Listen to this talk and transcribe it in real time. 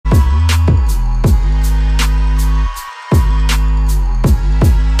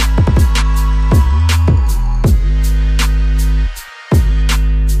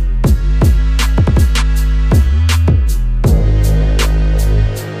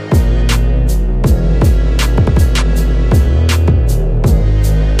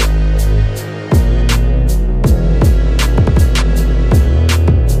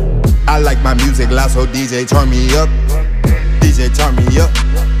loud, so DJ turn me up. DJ turn me up.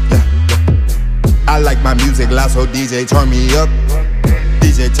 Yeah. I like my music loud, so DJ turn me up.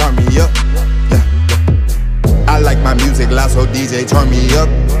 DJ turn me up. Yeah. I like my music loud, so DJ turn me up.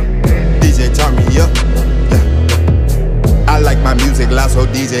 DJ turn me up. Yeah. I like my music loud, so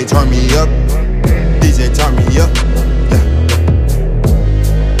DJ turn me up. DJ turn me up.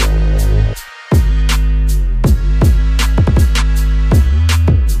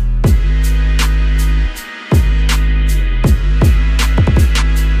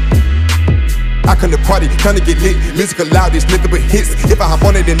 I come to party, come to get lit. Music loud, it's nothing but hits. If I hop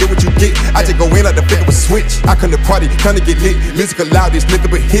on it, then know what you get. I just go in like the flip of a switch. I come to party, come to get lit. Music loud, it's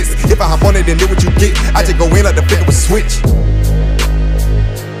nothing but hits. If I hop on it, then know what you get. I just go in like the flip of a switch.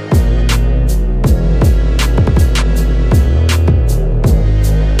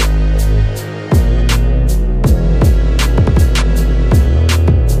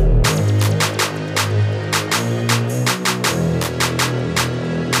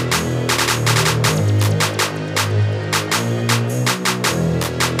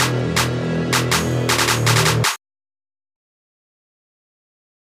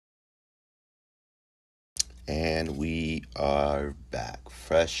 And we are back,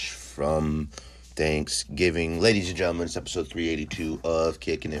 fresh from Thanksgiving. Ladies and gentlemen, it's episode 382 of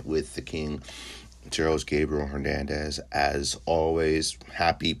Kicking It with the King. It's your host, Gabriel Hernandez. As always,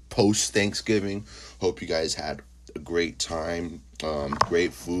 happy post-Thanksgiving. Hope you guys had a great time,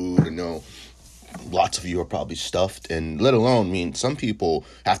 great food. I know lots of you are probably stuffed, and let alone, I mean, some people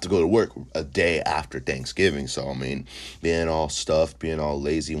have to go to work a day after Thanksgiving. So, I mean, being all stuffed, being all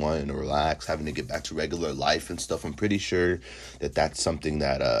lazy, wanting to relax, having to get back to regular life and stuff, I'm pretty sure that that's something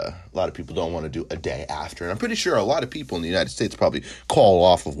that a lot of people don't want to do a day after. And I'm pretty sure a lot of people in the United States probably call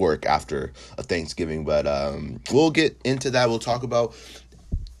off of work after a Thanksgiving. But we'll get into that. We'll talk about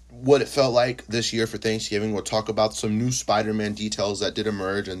what it felt like this year for Thanksgiving. We'll talk about some new Spider-Man details that did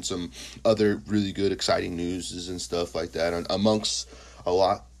emerge and some other really good, exciting news and stuff like that, and amongst a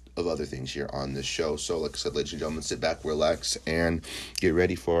lot of other things here on this show. So, like I said, ladies and gentlemen, sit back, relax, and get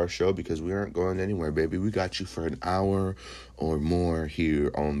ready for our show because we aren't going anywhere, baby. We got you for an hour or more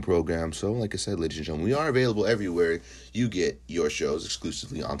here on the program. So, like I said, ladies and gentlemen, we are available everywhere you get your shows,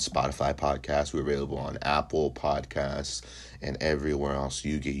 exclusively on Spotify Podcasts. We're available on Apple Podcasts and everywhere else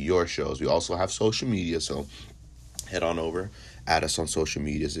you get your shows. We also have social media, so head on over, add us on social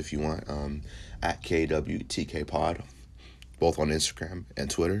medias if you want, at KWTK Pod, both on Instagram and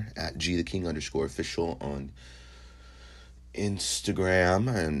Twitter, at GTheKing_official on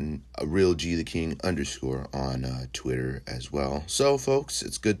Instagram, and a real GTheKing_ on Twitter as well. So, folks,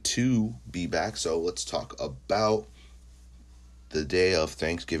 it's good to be back. So let's talk about the day of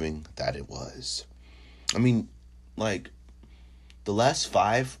Thanksgiving that it was. I mean, like, the last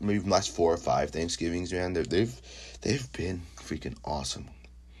 5, maybe last 4 or 5 Thanksgivings, man, they've been freaking awesome.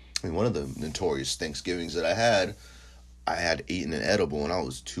 I mean, one of the notorious Thanksgivings that I had eaten an edible, and I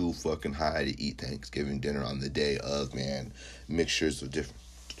was too fucking high to eat Thanksgiving dinner on the day of, man. Mixtures of different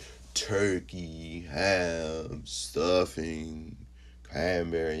turkey, ham, stuffing,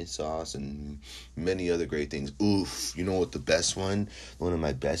 cranberry sauce, and many other great things. Oof, you know what the best one of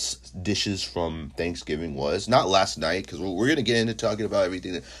my best dishes from Thanksgiving was? Not last night, because we're going to get into talking about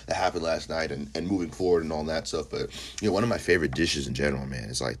everything that happened last night and moving forward and all that stuff, but, you know, one of my favorite dishes in general, man,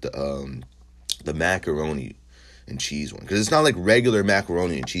 is like the macaroni and cheese one, because it's not like regular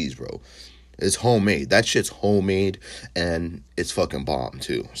macaroni and cheese, bro. It's homemade. That shit's homemade, and it's fucking bomb,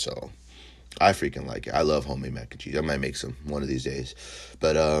 too, so I freaking like it. I love homemade mac and cheese. I might make some one of these days.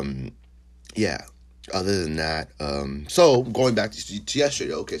 But, yeah, other than that, so going back to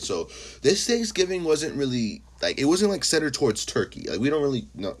yesterday, okay, so this Thanksgiving wasn't really, like, it wasn't, like, centered towards turkey. Like, we don't really,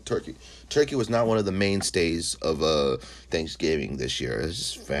 no, turkey. Turkey was not one of the mainstays of Thanksgiving this year. It was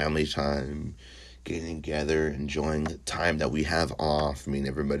just family time, getting together, enjoying the time that we have off. I mean,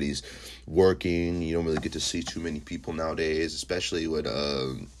 everybody's working. You don't really get to see too many people nowadays, especially with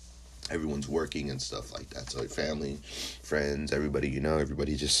everyone's working and stuff like that. So, like, family, friends, everybody, you know,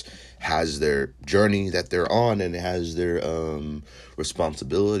 everybody just has their journey that they're on and has their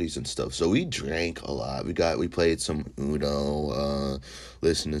responsibilities and stuff. So we drank a lot. We played some Uno,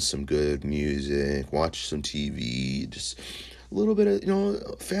 listened to some good music, watched some TV, just a little bit of, you know,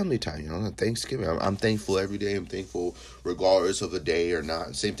 family time, you know, on Thanksgiving. I'm thankful every day. I'm thankful regardless of the day or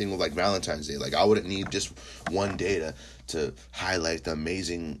not. Same thing with, like, Valentine's Day. Like, I wouldn't need just one day to highlight the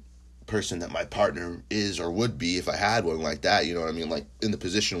amazing person that my partner is or would be if I had one like that, you know what I mean? Like, in the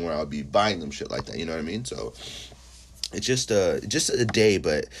position where I would be buying them shit like that, you know what I mean? So it's just a day,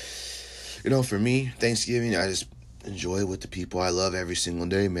 but, you know, for me, Thanksgiving, I just enjoy with the people I love every single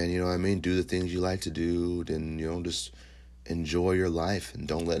day, man. You know what I mean? Do the things you like to do, and just enjoy your life, and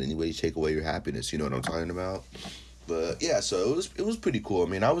don't let anybody take away your happiness. You know what I'm talking about? But yeah, so it was pretty cool. I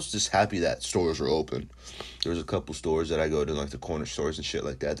mean, I was just happy that stores were open. There was a couple stores that I go to, like the corner stores and shit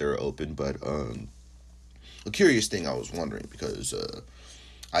like that, they were open. But a curious thing I was wondering, because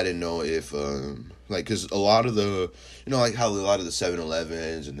I didn't know if because a lot of the, like how a lot of the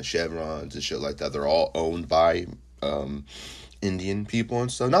 7-Elevens and the Chevrons and shit like that, they're all owned by Indian people and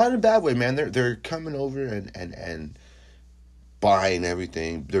stuff. Not in a bad way, man. They're coming over and buying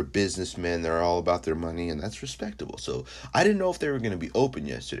everything. They're businessmen. They're all about their money, and that's respectable. So I didn't know if they were going to be open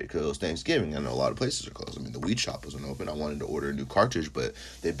yesterday because it was Thanksgiving. I know a lot of places are closed. I mean, the weed shop wasn't open. I wanted to order a new cartridge, but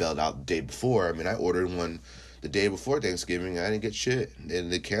they bailed out the day before. I mean, I ordered one the day before Thanksgiving. I didn't get shit,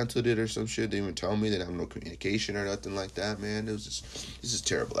 and they canceled it or some shit. They didn't even tell me. They didn't have no communication or nothing like that, man. This is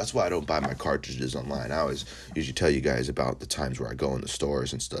terrible. That's why I don't buy my cartridges online. I always usually tell you guys about the times where I go in the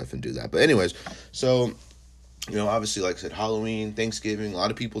stores and stuff and do that. But anyways, so obviously, like I said, Halloween, Thanksgiving, a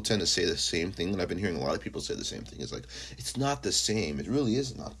lot of people tend to say the same thing, and I've been hearing a lot of people say the same thing. It's like, it's not the same. It really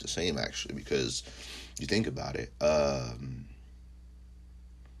is not the same, actually, because you think about it.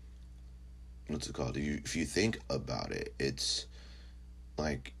 What's it called? If you think about it, it's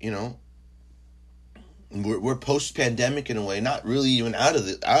like, we're post-pandemic in a way, not really even out of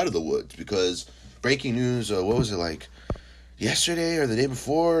the woods, because breaking news, what was it, like, yesterday or the day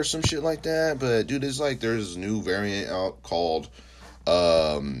before or some shit like that? But dude, there's a new variant out called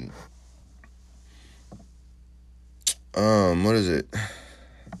what is it?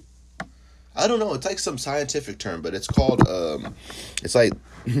 I don't know. It's like some scientific term, but it's called it's like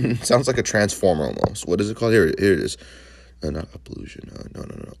sounds like a transformer almost. What is it called? Here it is. Not Appaloosa. No.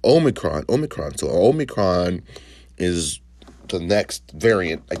 Omicron. So Omicron is the next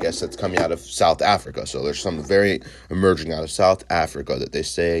variant, I guess, that's coming out of South Africa. So there's some variant emerging out of South Africa that they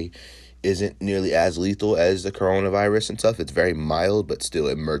say isn't nearly as lethal as the coronavirus and stuff. It's very mild, but still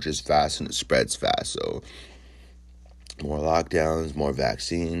emerges fast and it spreads fast. So more lockdowns, more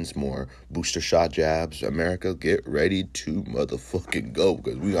vaccines, more booster shot jabs. America, get ready to motherfucking go,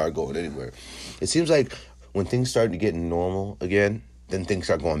 because we aren't going anywhere. It seems like when things start to get normal again, then things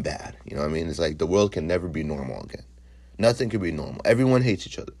start going bad. You know what I mean? It's like the world can never be normal again. Nothing can be normal. Everyone hates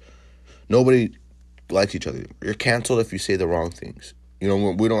each other. Nobody likes each other. You're canceled if you say the wrong things. We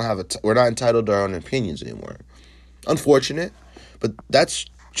don't have we're not entitled to our own opinions anymore. Unfortunate, but that's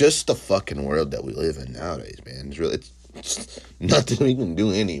just the fucking world that we live in nowadays, man. It's nothing we can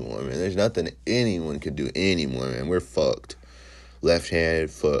do anymore, man. There's nothing anyone can do anymore, man. We're fucked.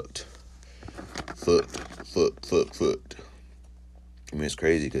 Left-handed, fucked. Fucked. I mean, it's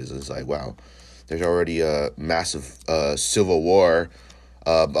crazy because it's like, wow. There's already a massive civil war,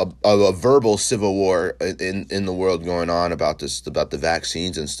 a verbal civil war in the world going on about the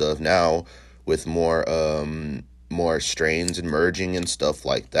vaccines and stuff now, with more strains emerging and stuff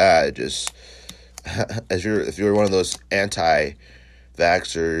like that. It just, if you're one of those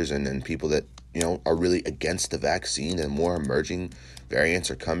anti-vaxxers and people that are really against the vaccine, and more emerging variants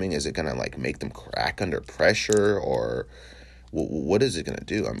are coming, is it gonna make them crack under pressure, or what is it going to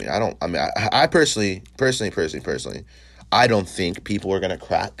do? I mean, I personally, I don't think people are going to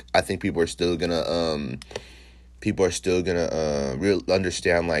crack. I think people are still going to real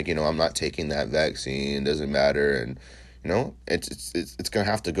understand, I'm not taking that vaccine, doesn't matter. And, it's going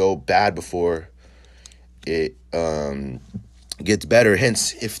to have to go bad before it gets better.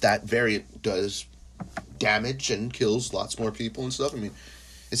 Hence, if that variant does damage and kills lots more people and stuff, I mean,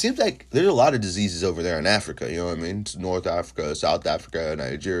 it seems like there's a lot of diseases over there in Africa, you know what I mean? It's North Africa, South Africa,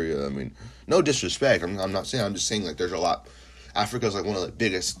 Nigeria. I mean, no disrespect. I'm not saying. I'm just saying, there's a lot. Africa's one of the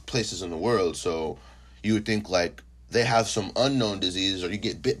biggest places in the world, so you would think they have some unknown disease, or you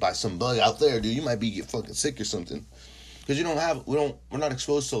get bit by some bug out there, dude. You might get fucking sick or something, because we're not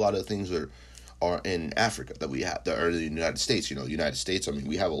exposed to a lot of things that are in Africa that we have, that are in the United States. United States. I mean,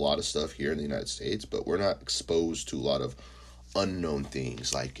 we have a lot of stuff here in the United States, but we're not exposed to a lot of unknown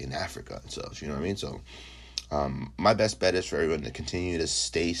things like in Africa and stuff, you know what I mean? So my best bet is for everyone to continue to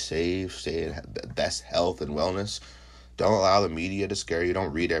stay safe, stay in best health and wellness. Don't allow the media to scare you.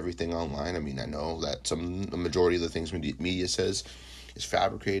 Don't read everything online. I mean, I know that the majority of the things media says is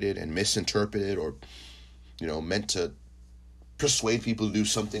fabricated and misinterpreted, or meant to persuade people to do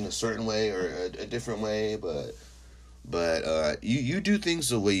something a certain way or a different way, but you do things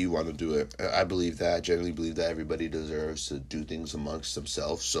the way you want to do it. I generally believe that everybody deserves to do things amongst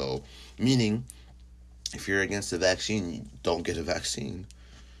themselves. So, meaning, if you're against the vaccine, you don't get a vaccine.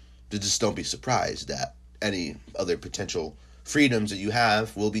 Just don't be surprised that any other potential freedoms that you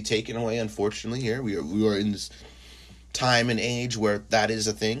have will be taken away. Unfortunately, here we are in this time and age where that is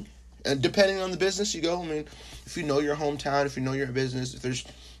a thing. And depending on the business you go, I mean, if you know your hometown, if you know your business, if there's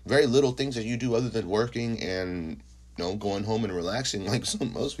very little things that you do other than working and, going home and relaxing, like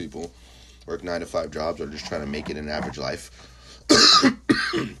most people work 9-to-5 jobs or just trying to make it an average life,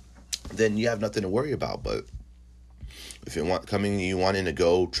 then you have nothing to worry about. But if you wanting to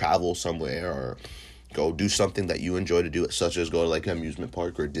go travel somewhere or go do something that you enjoy to do, such as go to like an amusement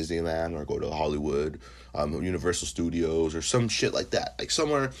park or Disneyland or go to Hollywood, Universal Studios or some shit like that, like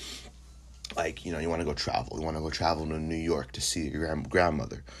somewhere. Like, you want to go travel. You want to go travel to New York to see your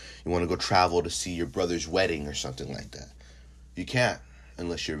grandmother. You want to go travel to see your brother's wedding or something like that. You can't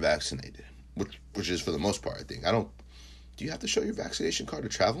unless you're vaccinated, which is for the most part, I think. Do you have to show your vaccination card to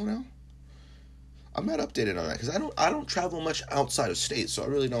travel now? I'm not updated on that because I don't travel much outside of state, so I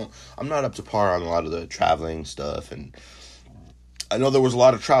really don't. I'm not up to par on a lot of the traveling stuff, and I know there was a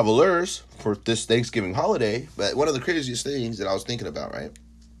lot of travelers for this Thanksgiving holiday, but one of the craziest things that I was thinking about, right?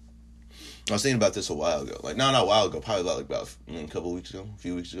 I was thinking about this a while ago. Like, not a while ago, probably about a couple weeks ago, a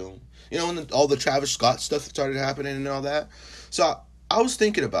few weeks ago. When all the Travis Scott stuff started happening and all that. So I was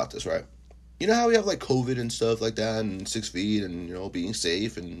thinking about this, right? You know how we have like COVID and stuff like that, and 6 feet, and being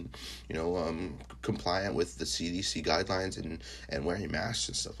safe, and compliant with the CDC guidelines and wearing masks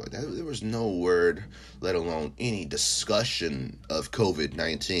and stuff like that. There was no word, let alone any discussion of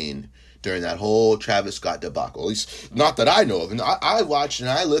COVID-19 during that whole Travis Scott debacle. At least, not that I know of. And I watch and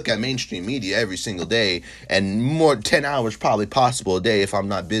I look at mainstream media every single day, and more 10 hours probably possible a day if I'm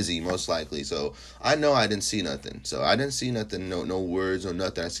not busy, most likely. So I know I didn't see nothing. So I didn't see nothing, no words or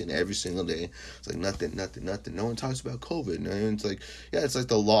nothing. I seen it every single day. It's like nothing. No one talks about COVID. And it's like, it's like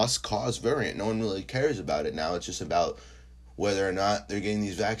the lost cause variant. No one really cares about it now. It's just about whether or not they're getting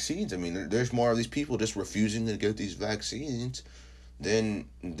these vaccines. I mean, there's more of these people just refusing to get these vaccines than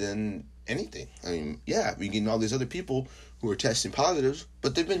anything. I mean, we getting all these other people who are testing positives,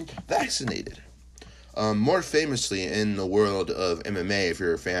 but they've been vaccinated. More famously in the world of MMA, if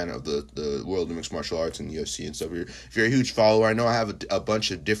you're a fan of the world of mixed martial arts and UFC and stuff, if you're a huge follower, I know I have a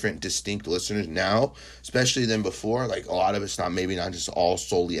bunch of different distinct listeners now, especially than before. Like, a lot of it's maybe not just all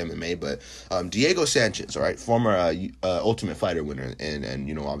solely MMA, but Diego Sanchez, all right, former Ultimate Fighter winner,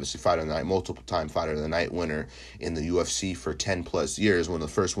 and obviously Fighter of the Night, multiple time Fighter of the Night winner in the UFC for 10 plus years, one of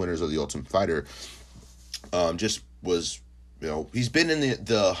the first winners of the Ultimate Fighter, just was. He's been in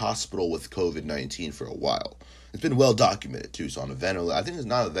the hospital with COVID-19 for a while. It's been well documented, too. So on a ventilator, I think it's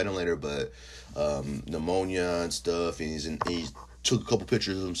not a ventilator, but pneumonia and stuff. And he took a couple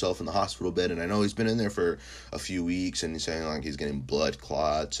pictures of himself in the hospital bed. And I know he's been in there for a few weeks. And he's saying, like, he's getting blood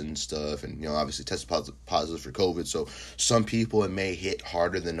clots and stuff. And, obviously tested positive for COVID. So some people, it may hit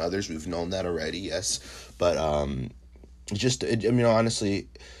harder than others. We've known that already, yes. But honestly,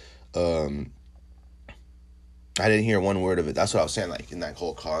 I didn't hear one word of it. That's what I was saying, like, in that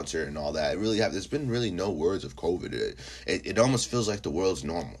whole concert and all that. There's been really no words of COVID. It almost feels like the world's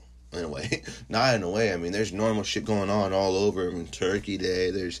normal, in a way. Not in a way. I mean, there's normal shit going on all over. I mean, Turkey Day,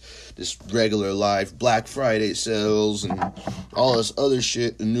 there's this regular life, Black Friday sales, and all this other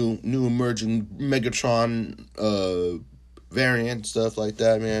shit, the new emerging Megatron variant, stuff like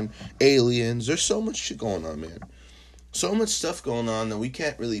that, man. Aliens. There's so much shit going on, man. So much stuff going on that we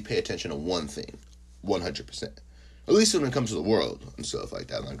can't really pay attention to one thing 100%. At least when it comes to the world and stuff like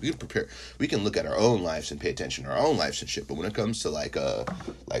that. Like, we can look at our own lives and pay attention to our own lives and shit. But when it comes to like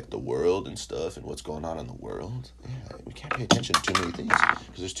the world and stuff and what's going on in the world, we can't pay attention to too many things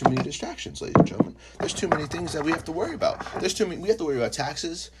because there's too many distractions, ladies and gentlemen. There's too many things that we have to worry about. We have to worry about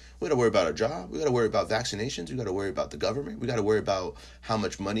taxes. We got to worry about our job. We got to worry about vaccinations. We got to worry about the government. We got to worry about how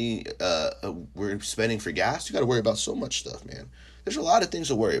much money we're spending for gas. You got to worry about so much stuff, man. There's a lot of things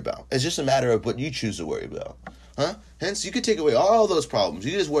to worry about. It's just a matter of what you choose to worry about. Huh? Hence, you could take away all those problems.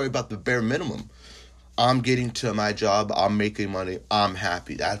 You just worry about the bare minimum. I'm getting to my job. I'm making money. I'm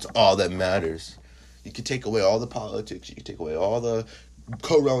happy. That's all that matters. You could take away all the politics. You could take away all the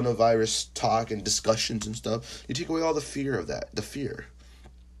coronavirus talk and discussions and stuff. You take away all the fear of that. The fear.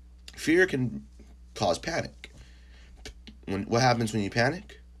 Fear can cause panic. What happens when you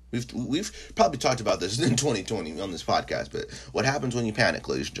panic? We've probably talked about this in 2020 on this podcast, but what happens when you panic,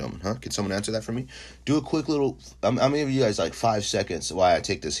 ladies and gentlemen? Huh? Can someone answer that for me? Do a quick little. I'm gonna give you guys like 5 seconds while I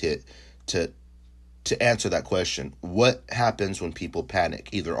take this hit to answer that question. What happens when people panic,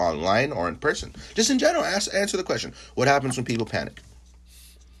 either online or in person? Just in general, answer the question. What happens when people panic?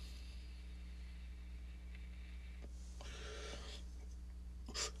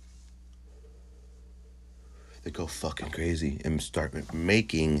 They go fucking crazy and start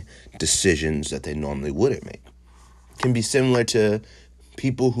making decisions that they normally wouldn't make. It can be similar to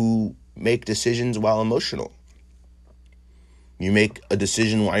people who make decisions while emotional. You make a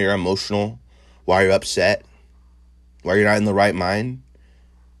decision while you're emotional, while you're upset, while you're not in the right mind,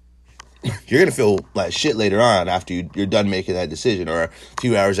 you're going to feel like shit later on after you're done making that decision, or a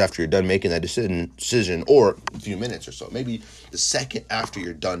few hours after you're done making that decision, or a few minutes or so. Maybe the second after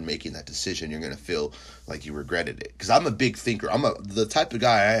you're done making that decision, you're going to feel like you regretted it. Because I'm a big thinker. The type of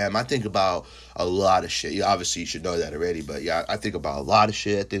guy I am. I think about a lot of shit. Obviously, you should know that already. But yeah, I think about a lot of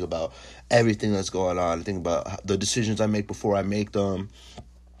shit. I think about everything that's going on. I think about the decisions I make before I make them.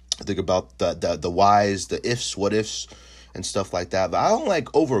 I think about the whys, the ifs, what ifs, and stuff like that. But I don't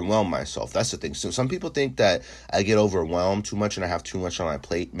like overwhelm myself. That's the thing. So some people think that I get overwhelmed too much and I have too much on my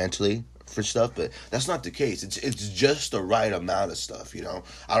plate mentally for stuff, but that's not the case. It's just the right amount of stuff, you know.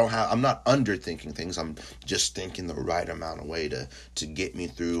 I'm not underthinking things. I'm just thinking the right amount of way to get me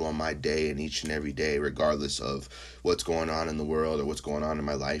through on my day and each and every day, regardless of what's going on in the world or what's going on in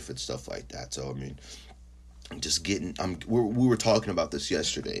my life and stuff like that. So I mean, just getting we were talking about this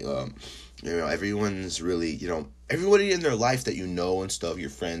yesterday. You know, everyone's really, you know, everybody in their life that you know and stuff,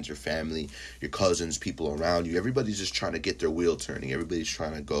 your friends, your family, your cousins, people around you, everybody's just trying to get their wheel turning. Everybody's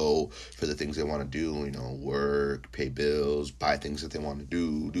trying to go for the things they want to do, you know, work, pay bills, buy things that they want to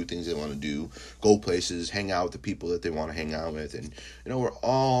do things they want to do, go places, hang out with the people that they want to hang out with. And, you know, we're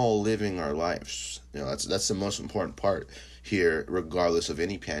all living our lives. You know, that's the most important part here, regardless of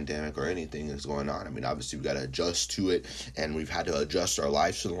any pandemic or anything that's going on. I mean, obviously we got to adjust to it, and we've had to adjust our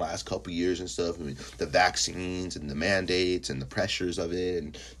lives for the last couple years and stuff. I mean, the vaccines and the mandates and the pressures of it,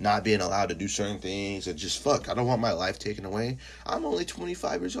 and not being allowed to do certain things, and just I don't want my life taken away. I'm only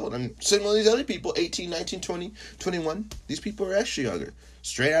 25 years old. I'm similar to these other people, 18, 19, 20, 21. These people are actually younger.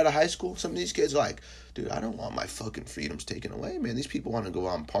 Straight out of high school, some of these kids are like, dude, I don't want my fucking freedoms taken away, man. These people want to go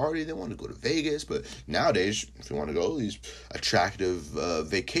out and party. They want to go to Vegas. But nowadays, if you want to go, these attractive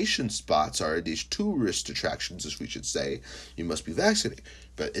vacation spots are these tourist attractions, as we should say. You must be vaccinated.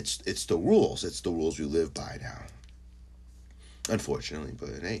 But it's the rules. It's the rules we live by now. Unfortunately, but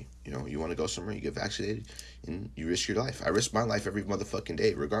hey, you know, you want to go somewhere, you get vaccinated, and you risk your life. I risk my life every motherfucking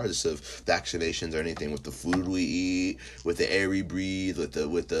day, regardless of vaccinations or anything. With the food we eat, with the air we breathe, with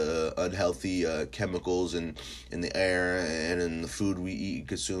the unhealthy chemicals in the air and in the food we eat and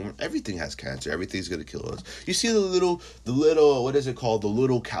consume, everything has cancer. Everything's gonna kill us. You see the little what is it called? The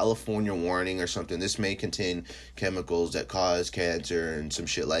little California warning or something. This may contain chemicals that cause cancer and some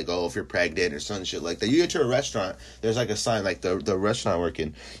shit like, oh, if you're pregnant or some shit like that. You get to a restaurant, there's like a sign, like the restaurant I work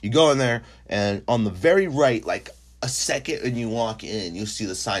in. You go in there, and on the very right, like a second when you walk in, you see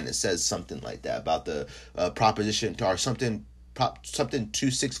the sign that says something like that about the proposition or something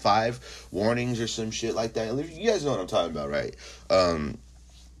 265 warnings or some shit like that. You guys know what I'm talking about, right?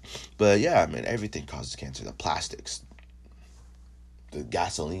 But yeah, I mean, everything causes cancer. The plastics, the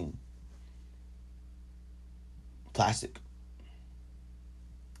gasoline, plastic,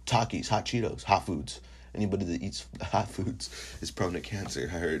 Takis, hot Cheetos, hot foods. Anybody that eats hot foods is prone to cancer,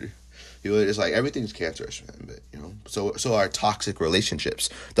 I heard. You know, it's like everything's cancerous, man. But, you know, so are toxic relationships.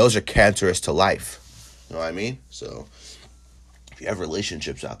 Those are cancerous to life. You know what I mean? So if you have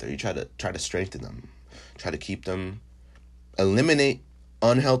relationships out there, you try to strengthen them. Try to keep them. Eliminate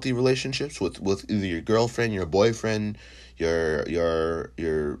unhealthy relationships with either your girlfriend, your boyfriend, your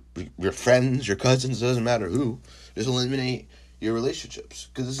friends, your cousins, doesn't matter who. Just eliminate your relationships,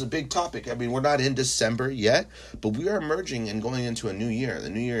 because this is a big topic. I mean, we're not in December yet, but we are emerging and going into a new year,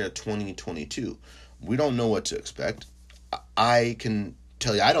 the new year of 2022. We don't know what to expect. I can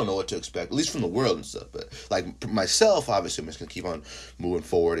tell you I don't know what to expect, at least from the world and stuff, but like myself, obviously I'm just going to keep on moving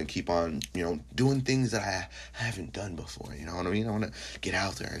forward and keep on, you know, doing things that I haven't done before, you know what I mean? I want to get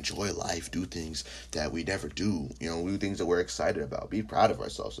out there, enjoy life, do things that we never do, you know, do things that we're excited about, be proud of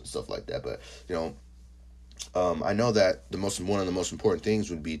ourselves and stuff like that. But, you know, I know that one of the most important things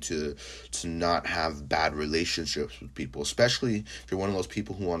would be to not have bad relationships with people, especially if you're one of those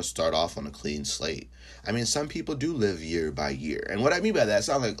people who want to start off on a clean slate. I mean, some people do live year by year. And what I mean by that, it's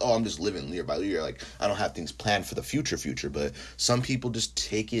not like, oh, I'm just living year by year. Like, I don't have things planned for the future. But some people just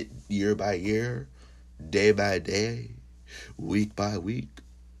take it year by year, day by day, week by week,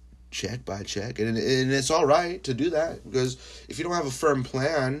 check by check. And it's all right to do that, because if you don't have a firm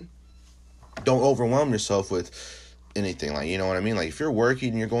plan, don't overwhelm yourself with anything. Like, you know what I mean? Like, if you're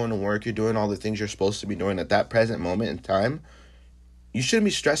working, you're going to work, you're doing all the things you're supposed to be doing at that present moment in time, you shouldn't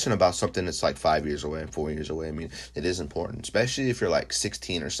be stressing about something that's like 5 years away and 4 years away. I mean, it is important, especially if you're like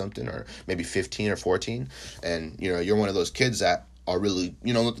 16 or something, or maybe 15 or 14, and, you know, you're one of those kids that are really,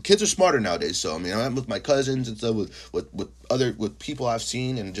 you know, the kids are smarter nowadays. So, I mean, I'm with my cousins and stuff, with people I've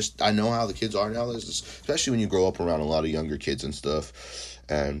seen, and just, I know how the kids are nowadays, especially when you grow up around a lot of younger kids and stuff.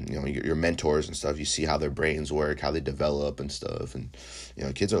 and your mentors and stuff, you see how their brains work, how they develop and stuff. And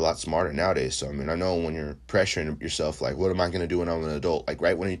kids are a lot smarter nowadays. So I know when you're pressuring yourself, like, what am I going to do when I'm an adult? Like,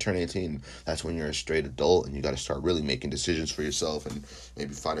 right when you turn 18, that's when you're a straight adult, and you got to start really making decisions for yourself, and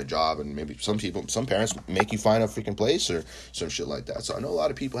maybe find a job, and maybe some parents make you find a freaking place or some shit like that. So I know a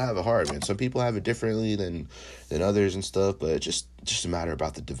lot of people have it hard, man. Some people have it differently than others and stuff, but it's just a matter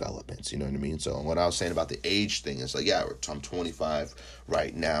about the developments, you know what I mean? So what I was saying about the age thing is, like, yeah, I'm 25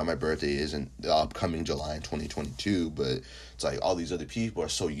 right now. My birthday is in the upcoming July in 2022, but it's like all these other people are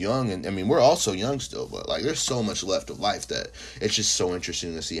so young, and I mean, we're all so young still, but like, there's so much left of life that it's just so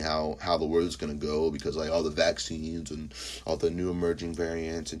interesting to see how the world's gonna go, because like all the vaccines and all the new emerging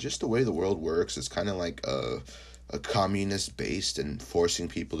variants and just the way the world works, it's kind of like a communist based, and forcing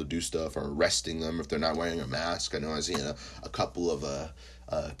people to do stuff or arresting them if they're not wearing a mask. I know I've seen a couple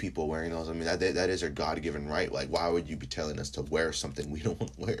of people wearing those. I mean, that is their God-given right. Like, why would you be telling us to wear something we don't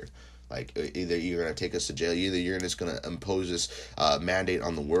want to wear? Like, either you're going to take us to jail, either you're just going to impose this mandate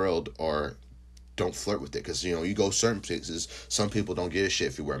on the world, or don't flirt with it. Because, you go certain places, some people don't give a shit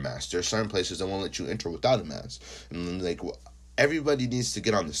if you wear a mask. There are certain places that won't let you enter without a mask. And, like, everybody needs to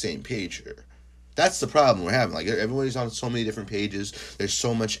get on the same page here. That's the problem we're having. Like, everybody's on so many different pages. There's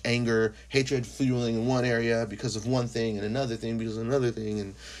so much anger, hatred fueling in one area because of one thing, and another thing because of another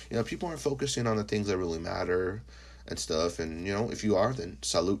thing. And, people aren't focusing on the things that really matter and stuff. And, if you are, then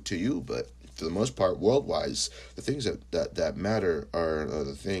salute to you. But for the most part, world-wise, the things that matter are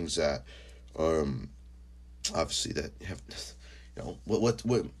the things that, obviously, that have,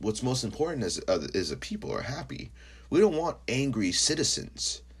 what's most important is that people are happy. We don't want angry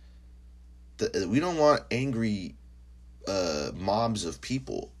citizens. We don't want angry mobs of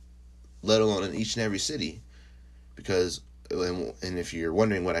people, let alone in each and every city. Because, and if you're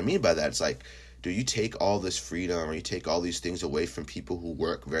wondering what I mean by that, it's like, do you take all this freedom, or you take all these things away from people who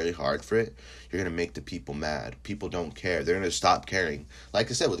work very hard for it, you're going to make the people mad. People don't care. They're going to stop caring. Like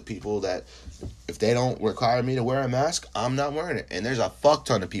I said, with the people that, if they don't require me to wear a mask, I'm not wearing it. And there's a fuck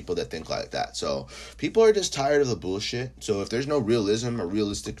ton of people that think like that. So people are just tired of the bullshit. So if there's no realism or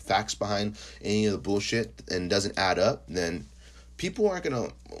realistic facts behind any of the bullshit and doesn't add up, then people aren't going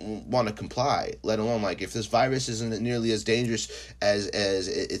to want to comply, let alone, like, if this virus isn't nearly as dangerous as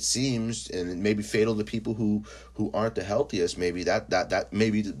it seems, and it may be fatal to people who aren't the healthiest, maybe that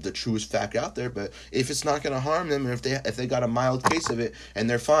may be the truest fact out there. But if it's not going to harm them, and if they got a mild case of it and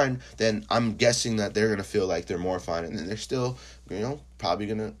they're fine, then I'm guessing that they're going to feel like they're more fine, and then they're still, probably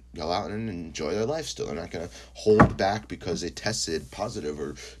going to go out and enjoy their life still. They're not going to hold back because they tested positive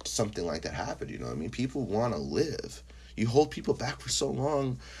or something like that happened, I mean? People want to live. You hold people back for so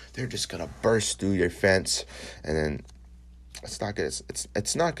long, they're just gonna burst through your fence, and then it's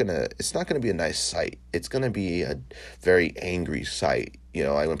not gonna be a nice sight. It's gonna be a very angry sight.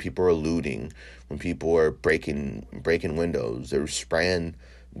 Like when people are looting, when people are breaking windows, they're spraying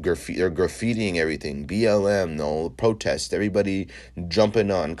they're graffitiing everything, BLM, protests, everybody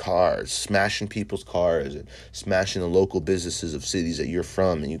jumping on cars, smashing people's cars, and smashing the local businesses of cities that you're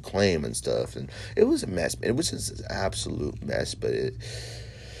from and you claim and stuff. And it was a mess. It was just an absolute mess. But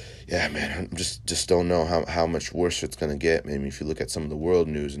yeah, man, I just don't know how much worse it's gonna get. Maybe if you look at some of the world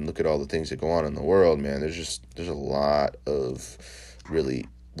news and look at all the things that go on in the world, man, there's a lot of really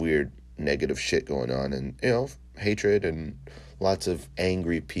weird, negative shit going on, and hatred and lots of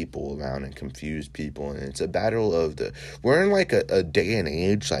angry people around and confused people. And it's a battle of we're in like a day and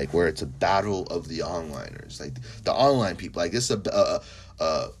age, like, where it's a battle of the onliners, like the online people. Like, this is a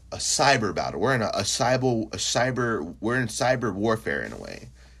cyber battle. We're in we're in cyber warfare in a way.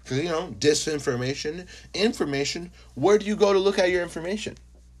 Because, disinformation, information, where do you go to look at your information?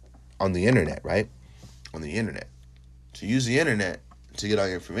 On the internet, right? On the internet. So use the internet to get all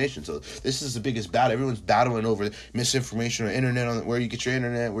your information. So this is the biggest battle. Everyone's battling over misinformation on the internet, where you get your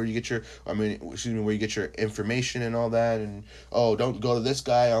internet, where you get your information and all that. And, don't go to this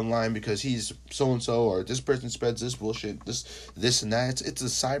guy online because he's so-and-so, or this person spreads this bullshit, this and that. It's a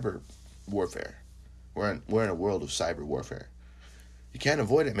cyber warfare. We're in a world of cyber warfare. You can't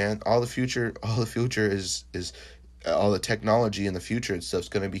avoid it, man. All the future is all the technology in the future and stuff's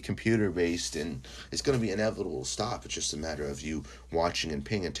going to be computer based, and it's going to be inevitable to stop. It's just a matter of you watching and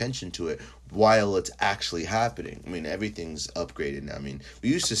paying attention to it while it's actually happening. I mean, everything's upgraded now. I mean, we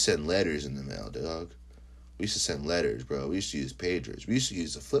used to send letters in the mail, dog. We used to send letters, bro. We used to use pagers. We used to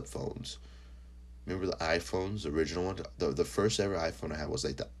use the flip phones. Remember the iPhones, the original one? The first ever iPhone I had was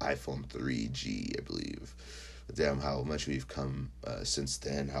like the iPhone 3G, I believe. But damn, how much we've come since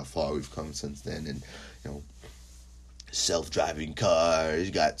then, how far we've come since then. And, self-driving cars,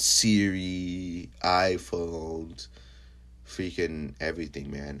 you got Siri, iPhones, freaking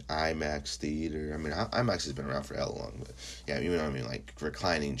everything, man. IMAX theater. I mean, IMAX has been around for hell long, but yeah, you know what I mean, like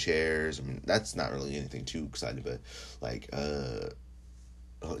reclining chairs. I mean, that's not really anything too exciting, but like,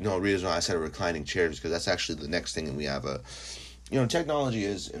 no, reason why I said reclining chairs because that's actually the next thing that we have. Technology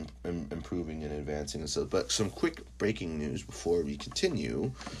is improving and advancing and stuff. But some quick breaking news before we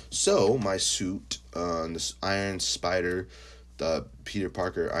continue. So my suit, this Iron Spider, the Peter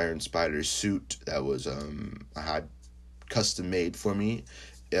Parker Iron Spider suit that was I had custom made for me,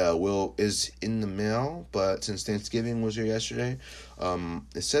 is in the mail. But since Thanksgiving was here yesterday,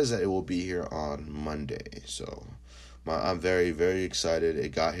 it says that it will be here on Monday. So I'm very, very excited.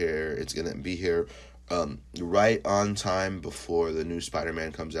 It got here. It's gonna be here right on time before the new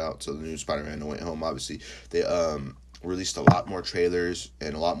Spider-Man comes out. So the new Spider-Man No Way Home, obviously, they released a lot more trailers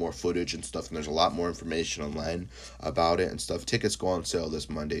and a lot more footage and stuff, and there's a lot more information online about it and stuff. Tickets go on sale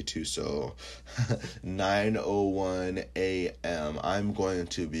this Monday too, so 9:01 a.m. I'm going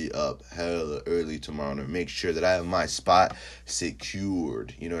to be up hella early tomorrow to make sure that I have my spot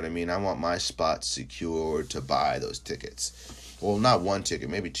secured. You know what I mean? I want my spot secured to buy those tickets. Well, not one ticket,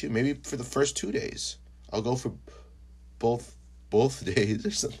 maybe two, maybe for the first 2 days. I'll go for both days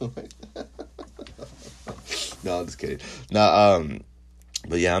or something like that. No, I'm just kidding. No,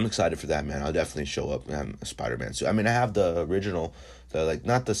 but yeah, I'm excited for that, man. I'll definitely show up and have a Spider-Man suit. I mean, I have the original,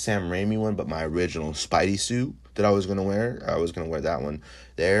 not the Sam Raimi one, but my original Spidey suit that I was gonna wear. I was gonna wear that one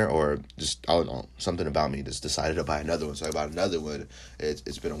there, or just I don't know, something about me just decided to buy another one. So I bought another one.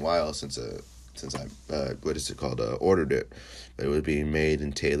 It's been a while since I ordered it, but it was being made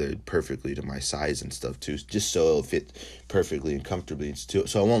and tailored perfectly to my size and stuff too, just so it'll fit perfectly and comfortably,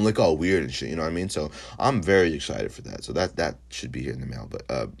 so I won't look all weird and shit, you know what I mean? So I'm very excited for that. So that should be here in the mail. But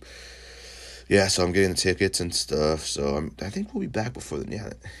yeah, so I'm getting the tickets and stuff. So I think we'll be back before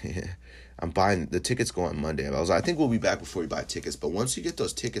the yeah. I'm buying the tickets. Go on Monday. I think we'll be back before we buy tickets. But once you get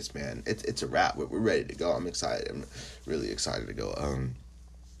those tickets, man, it's a wrap. We're ready to go. I'm excited. I'm really excited to go.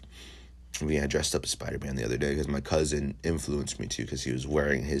 I dressed up as Spider-Man the other day because my cousin influenced me to, because he was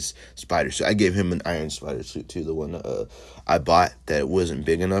wearing his spider suit. I gave him an Iron Spider suit too, the one I bought that wasn't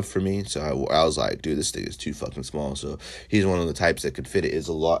big enough for me. So I was like, dude, this thing is too fucking small. So he's one of the types that could fit it. It's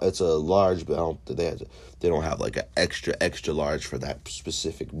a large, but they don't have like an extra large for that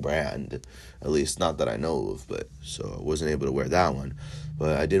specific brand, at least not that I know of. But so I wasn't able to wear that one.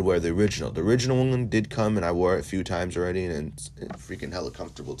 But I did wear the original. The original one did come, and I wore it a few times already, and it's freaking hella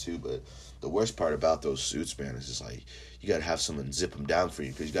comfortable too. But the worst part about those suits, man, is just like you gotta have someone zip them down for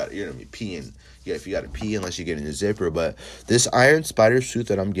you, because you're gonna be peeing. If you gotta pee, unless you're getting a zipper. But this Iron Spider suit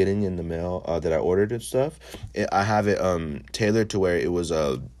that I'm getting in the mail, that I ordered and stuff, I have it tailored to where it was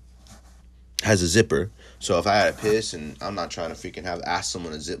has a zipper. So if I had to piss and I'm not trying to freaking ask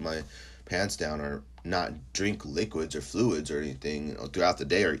someone to zip my pants down, or not drink liquids or fluids or anything throughout the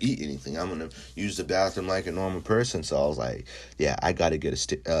day, or eat anything, I'm gonna use the bathroom like a normal person. So I was like, yeah, I gotta get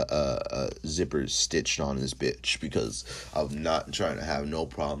a zipper stitched on this bitch, because I'm not trying to have no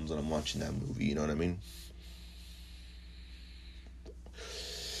problems when I'm watching that movie, you know what I mean?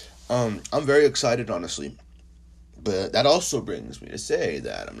 I'm very excited, honestly, but that also brings me to say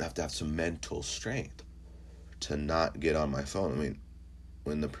that I'm gonna have to have some mental strength to not get on my phone. I mean,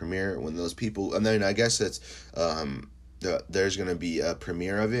 when those people, and then I guess that's there's gonna be a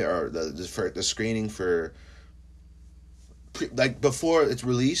premiere of it, or the screening for before it's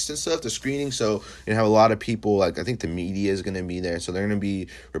released and stuff, the screening. So you have a lot of people, like I think the media is gonna be there, so they're gonna be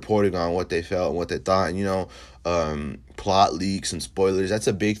reporting on what they felt and what they thought, and plot leaks and spoilers. That's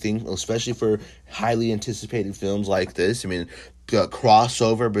a big thing, especially for highly anticipated films like this. I mean,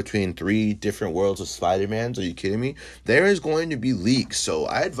 crossover between 3 different worlds of Spider-Mans. Are you kidding me? There is going to be leaks. So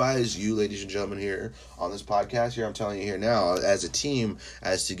I advise you, ladies and gentlemen, here on this podcast, here I'm telling you here now, as a team,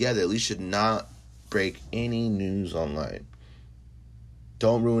 as together, at least should not break any news online.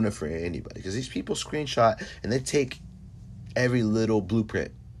 Don't ruin it for anybody, because these people screenshot and they take every little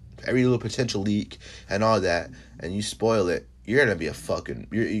blueprint, every little potential leak and all that, and you spoil it. You're gonna be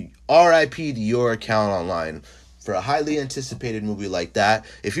RIP to your account online for a highly anticipated movie like that.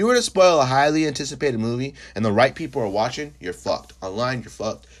 If you were to spoil a highly anticipated movie and the right people are watching, you're fucked. Online, you're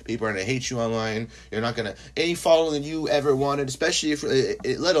fucked. People are going to hate you online. You're not going to... Any following you ever wanted, especially if...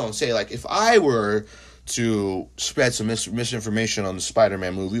 let alone say, like, if I were to spread some misinformation on the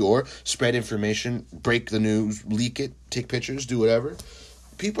Spider-Man movie, or spread information, break the news, leak it, take pictures, do whatever,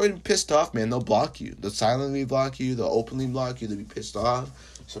 people are pissed off, man. They'll block you. They'll silently block you. They'll openly block you. They'll be pissed off.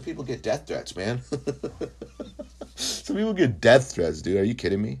 Some people get death threats, man. Some people get death threats, dude. Are you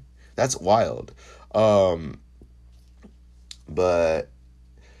kidding me? That's wild. But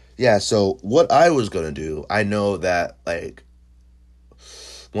yeah, so what I was going to do, I know that, like,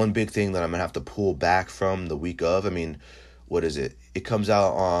 one big thing that I'm going to have to pull back from the week of, I mean, what is it? It comes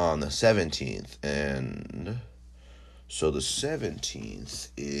out on the 17th, and so the 17th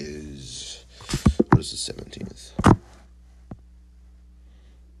is, what is the 17th?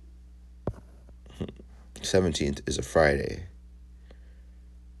 17th is a Friday.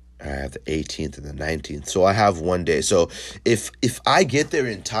 I have the 18th and the 19th. So I have one day. So if I get there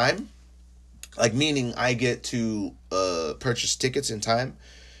in time, like meaning I get to purchase tickets in time,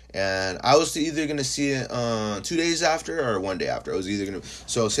 and I was either going to see it 2 days after or one day after. I was either going to,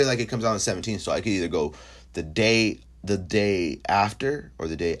 so say like it comes out on the 17th, so I could either go the day after or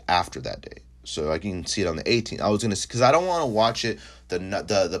the day after that day. So I can see it on the 18th. I was going to, because I don't want to watch it,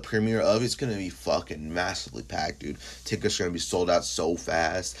 the premiere of it's going to be fucking massively packed, dude. Tickets are going to be sold out so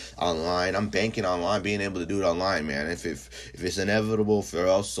fast online. I'm banking online, being able to do it online, man. If it's inevitable, if they're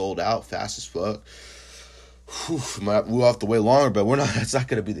all sold out fast as fuck, we'll have to wait longer, but that's not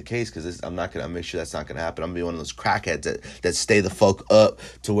going to be the case, because I'm not going to make sure that's not going to happen. I'm going to be one of those crackheads that stay the fuck up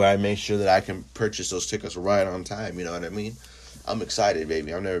to where I make sure that I can purchase those tickets right on time, you know what I mean? I'm excited,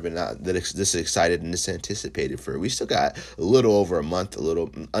 baby. I've never been this excited and this anticipated for it. We still got a little under a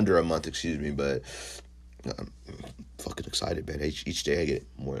month, but I'm fucking excited, man. Each day I get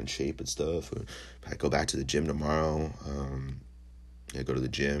more in shape and stuff. I go back to the gym tomorrow. I go to the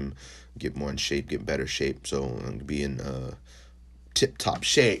gym, get more in shape, get better shape. So I'm going to be in tip-top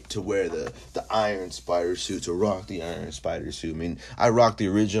shape to wear the Iron Spider suit, to rock the Iron Spider suit. I mean, I rocked the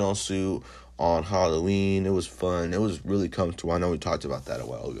original suit on Halloween. It was fun. It was really comfortable. I know we talked about that a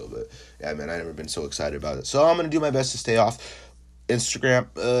while ago, but yeah, man, I've never been so excited about it. So I'm going to do my best to stay off Instagram.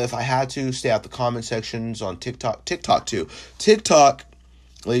 If I had to, stay out the comment sections on TikTok. TikTok, too. TikTok,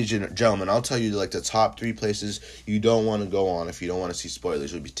 ladies and gentlemen, I'll tell you, like, the top 3 places you don't want to go on if you don't want to see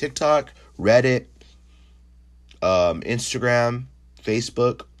spoilers. It would be TikTok, Reddit, Instagram,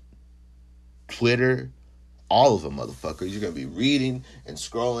 Facebook, Twitter, all of them, motherfuckers. You're gonna be reading and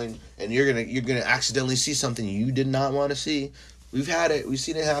scrolling, and you're gonna accidentally see something you did not want to see. We've had it. We've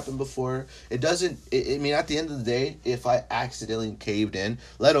seen it happen before. It doesn't. I mean, at the end of the day, if I accidentally caved in,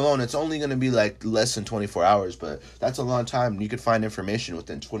 let alone it's only gonna be like less than 24 hours, but that's a long time. You could find information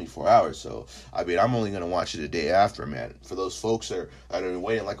within 24 hours. So I mean, I'm only gonna watch it a day after, man. For those folks that are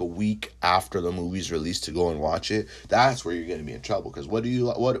waiting like a week after the movie's released to go and watch it, that's where you're gonna be in trouble. Because what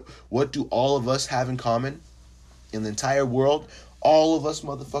do all of us have in common in the entire world? All of us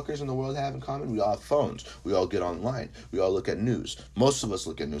motherfuckers in the world have in common. We all have phones. We all get online. We all look at news. Most of us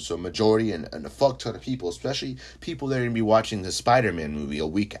look at news. So a majority and a fuck ton of people, especially people that are going to be watching the Spider-Man movie a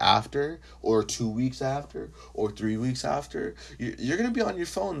week after, or 2 weeks after, or 3 weeks after, you're going to be on your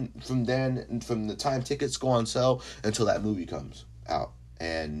phone from the time tickets go on sale until that movie comes out.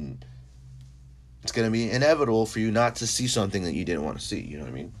 And it's going to be inevitable for you not to see something that you didn't want to see. You know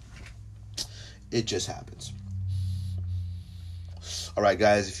what I mean? It just happens. All right,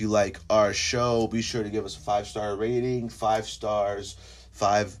 guys, if you like our show, be sure to give us a 5-star rating. 5 stars,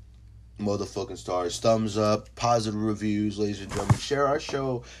 5 motherfucking stars. Thumbs up, positive reviews, ladies and gentlemen. Share our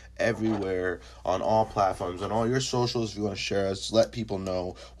show everywhere on all platforms, on all your socials. If you want to share us, let people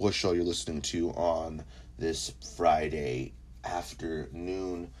know what show you're listening to on this Friday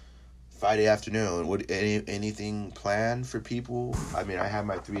afternoon. Anything planned for people? I mean, I have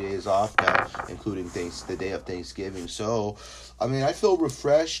my 3 days off now, including the day of Thanksgiving. So, I mean, I feel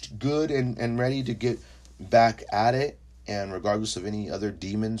refreshed, good, and ready to get back at it. And regardless of any other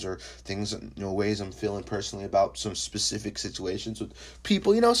demons or things, ways I'm feeling personally about some specific situations with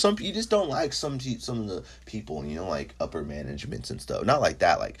people, some you just don't like some of the people, like upper managements and stuff. Not like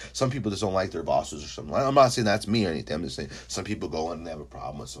that. Like some people just don't like their bosses or something. I'm not saying that's me or anything. I'm just saying some people go in and they have a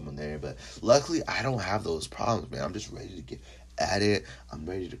problem with someone there. But luckily, I don't have those problems, man. I'm just ready to get at it. I'm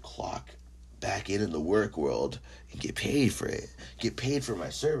ready to clock back in the work world and get paid for it. Get paid for my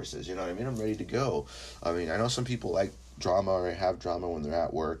services. You know what I mean? I'm ready to go. I mean, I know some people like drama or have drama when they're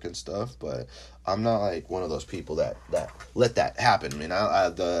at work and stuff, but I'm not like one of those people that let that happen. I mean,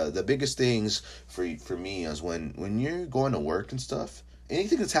 the biggest things for me is when you're going to work and stuff,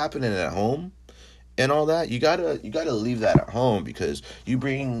 anything that's happening at home and all that, you gotta leave that at home, because you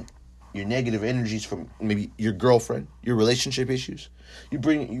bring your negative energies from maybe your girlfriend, your relationship issues, you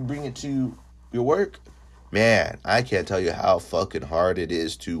bring it to your work. Man, I can't tell you how fucking hard it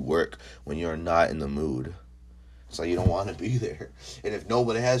is to work when you're not in the mood. So you don't want to be there. And if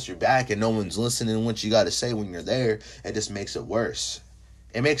nobody has your back and no one's listening to what you got to say when you're there, it just makes it worse.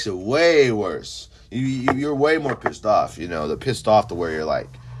 It makes it way worse. You're way more pissed off, They're pissed off to where you're like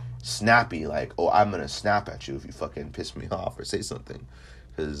snappy, like, oh, I'm going to snap at you if you fucking piss me off or say something.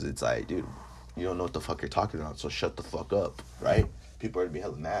 Because it's like, dude, you don't know what the fuck you're talking about, so shut the fuck up, right? People are gonna be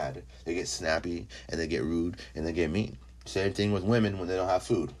hella mad. They get snappy, and they get rude, and they get mean. Same thing with women when they don't have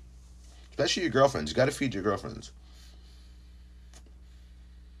food. Especially your girlfriends. You gotta feed your girlfriends.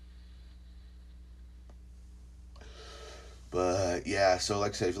 But, yeah, so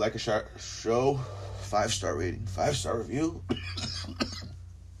like I said, if you like a show, 5-star rating, 5-star review.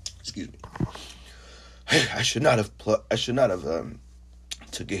 Excuse me. I should not have took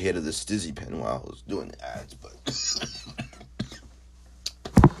a hit of the Stizzy pen while I was doing the ads, but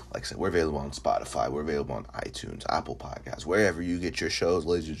like I said, we're available on Spotify, we're available on iTunes, Apple Podcasts, wherever you get your shows,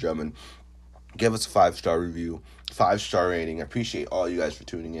 ladies and gentlemen. Give us a 5-star review, 5-star rating. I appreciate all you guys for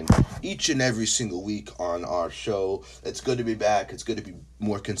tuning in each and every single week on our show. It's good to be back. It's good to be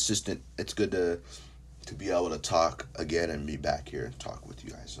more consistent. It's good to be able to talk again and be back here and talk with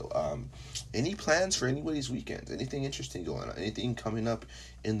you guys. So, any plans for anybody's weekend? Anything interesting going on? Anything coming up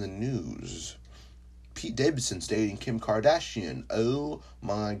in the news? Pete Davidson's dating Kim Kardashian. Oh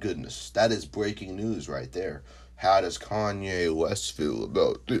my goodness. That is breaking news right there. How does Kanye West feel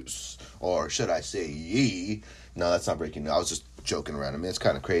about this? Or should I say ye? No, that's not breaking news. I was just joking around. I mean, it's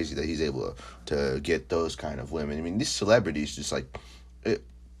kind of crazy that he's able to get those kind of women. I mean, these celebrities just like...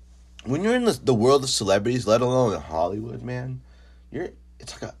 when you're in the world of celebrities, let alone in Hollywood, man,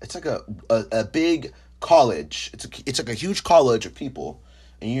 it's like a big college. It's like a huge college of people,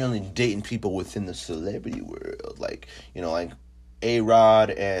 and you're only dating people within the celebrity world, like, you know, like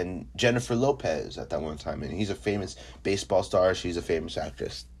A-Rod and Jennifer Lopez at that one time, and he's a famous baseball star. She's a famous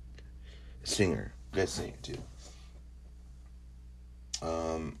actress, singer, good singer too.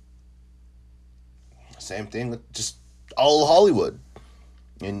 Same thing with just all Hollywood.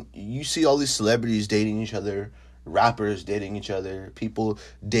 And you see all these celebrities dating each other, rappers dating each other, people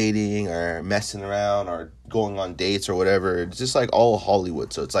dating or messing around or going on dates or whatever. It's just like all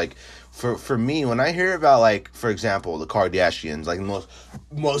Hollywood. So it's like, for me, when I hear about, like, for example, the Kardashians, like the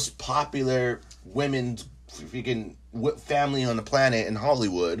most popular women's freaking family on the planet in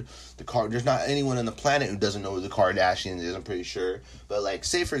Hollywood, there's not anyone on the planet who doesn't know who the Kardashians is, I'm pretty sure. But, like,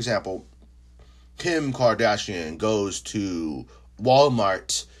 say, for example, Kim Kardashian goes to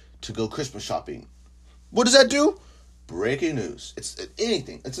Walmart to go Christmas shopping. What does that do? Breaking news. It's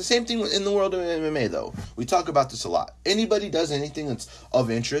anything. It's the same thing in the world of MMA, though. We talk about this a lot. Anybody does anything that's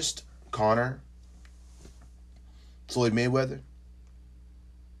of interest, Conor, Floyd Mayweather,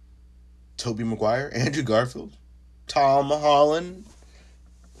 Tobey Maguire, Andrew Garfield, Tom Holland.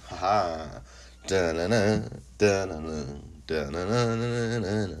 Ha. Da-na-na, da-na-na,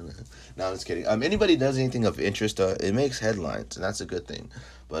 da-na-na-na-na-na. No, I'm just kidding. Anybody does anything of interest, it makes headlines, and that's a good thing.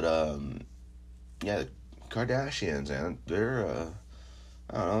 But, yeah, Kardashians, man, they're,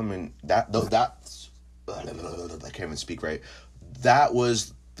 I don't know, I mean, that's, I can't even speak right. That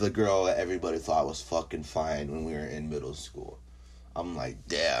was the girl that everybody thought was fucking fine when we were in middle school. I'm like,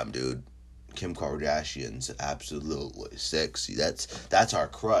 damn, dude, Kim Kardashian's absolutely sexy. That's our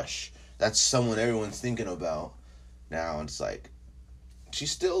crush. That's someone everyone's thinking about now. It's like, she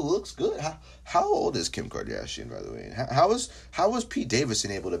still looks good. How old is Kim Kardashian, by the way? How was Pete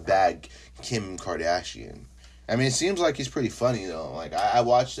Davidson able to bag Kim Kardashian? I mean, it seems like he's pretty funny, though. Like, I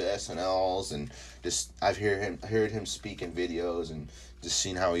watched the SNLs and just I've heard him speak in videos and just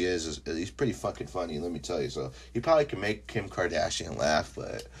seen how he is. He's pretty fucking funny, let me tell you. So he probably can make Kim Kardashian laugh,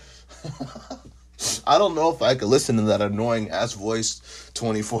 but I don't know if I could listen to that annoying ass voice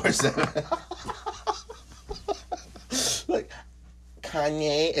 24/7. Like,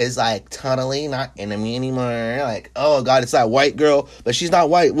 Kanye is like totally not into me anymore. Like, oh god, it's that white girl, but she's not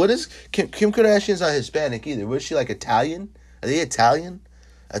white. What is Kim Kardashian's not Hispanic either? Was she like Italian? Are they Italian?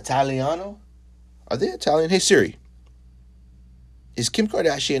 Italiano? Are they Italian? Hey Siri, is Kim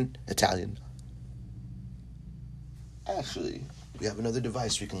Kardashian Italian? Actually, we have another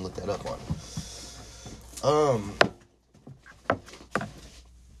device we can look that up on.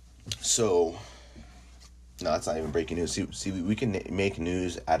 So. No, that's not even breaking news. See, we can make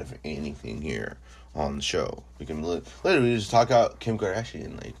news out of anything here on the show. We can literally just talk about Kim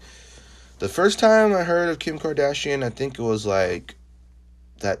Kardashian. Like, the first time I heard of Kim Kardashian, I think it was like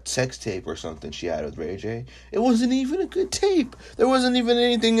that sex tape or something she had with Ray J. It wasn't even a good tape. There wasn't even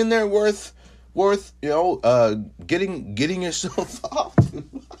anything in there worth you know, getting yourself off.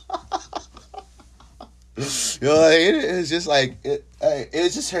 You know, like, it's just like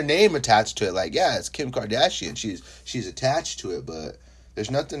it's just her name attached to it. Like, yeah, it's Kim Kardashian. She's attached to it, but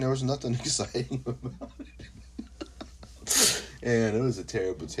there was nothing exciting about it. And it was a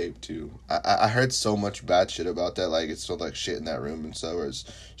terrible tape too. I heard so much bad shit about that. Like, it smelled like shit in that room and stuff, or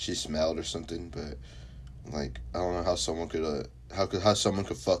she smelled or something. But like, I don't know how someone could how someone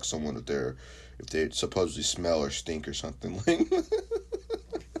could fuck someone if they supposedly smell or stink or something like.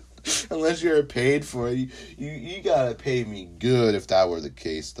 Unless you're paid for it, you gotta pay me good if that were the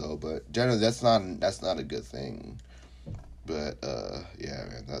case though. But generally, that's not a good thing. But yeah,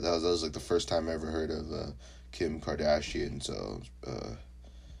 man, that was like the first time I ever heard of Kim Kardashian. So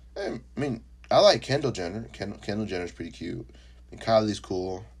I mean, I like Kendall Jenner. Kendall Jenner's pretty cute. And Kylie's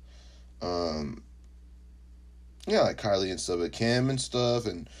cool. Yeah, like Kylie and stuff, but Kim and stuff,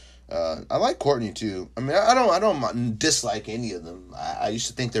 and I like Kourtney too. I mean, I don't dislike any of them. I used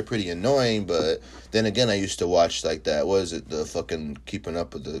to think they're pretty annoying, but then again, I used to watch like that. What is it? The fucking Keeping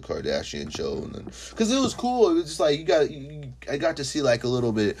Up with the Kardashian show, and then because it was cool. It was just like I got to see like a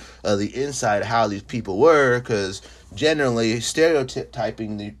little bit of the inside of how these people were, because generally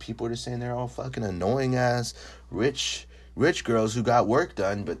stereotyping the people are just saying they're all fucking annoying ass rich girls who got work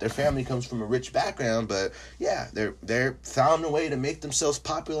done, but their family comes from a rich background. But yeah, they're found a way to make themselves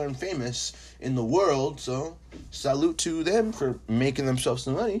popular and famous in the world. So salute to them for making themselves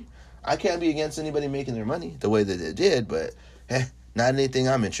some money. I can't be against anybody making their money the way that they did, but not anything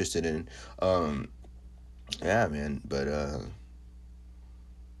I'm interested in. Yeah, man. But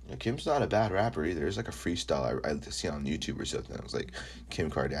Kim's not a bad rapper either. There's like a freestyle I see on YouTube or something. It was like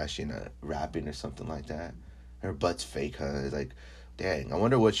Kim Kardashian rapping or something like that. Her butt's fake, huh? Like, dang. I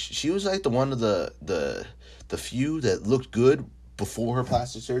wonder what she was like. The one of the few that looked good before her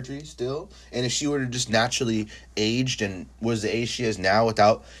plastic surgery still. And if she were to just naturally aged and was the age she is now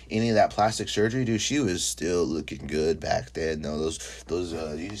without any of that plastic surgery, dude, she was still looking good back then. No, those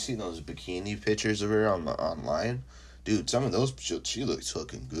you seen those bikini pictures of her online? Dude, some of those, she looked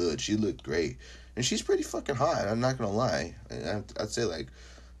fucking good. She looked great. And she's pretty fucking hot. I'm not gonna lie. I'd say like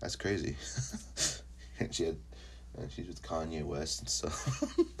that's crazy. She's with Kanye West and stuff.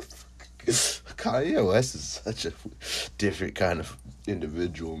 Kanye West is such a different kind of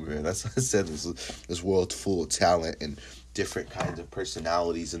individual, man. That's what I said. This world's full of talent and different kinds of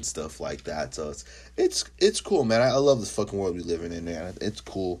personalities and stuff like that. So it's cool, man. I love this fucking world we live in, man. It's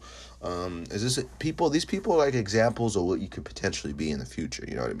cool. These people are like examples of what you could potentially be in the future.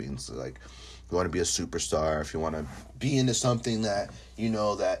 You know what I mean? So like, if you want to be a superstar, if you want to be into something that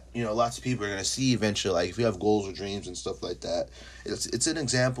lots of people are gonna see eventually. Like if you have goals or dreams and stuff like that, it's an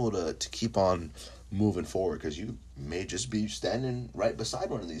example to keep on moving forward, because you may just be standing right beside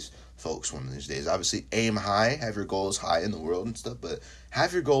one of these folks one of these days. Obviously, aim high, have your goals high in the world and stuff, but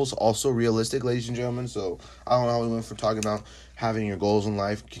have your goals also realistic, ladies and gentlemen. So I don't know how we went from talking about having your goals in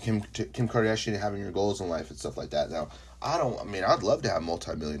life, Kim Kardashian having your goals in life and stuff like that. Now, I'd love to have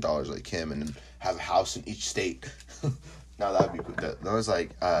multi-million dollars like Kim and have a house in each state. Now that would be cool. That was like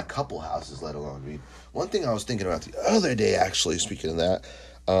a couple houses, let alone. I mean, one thing I was thinking about the other day, actually, speaking of that,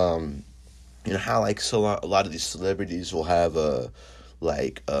 how like a lot of these celebrities will have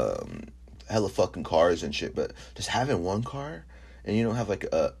hella fucking cars and shit, but just having one car and you don't have like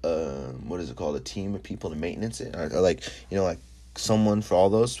what is it called, a team of people to maintenance it, or like someone for all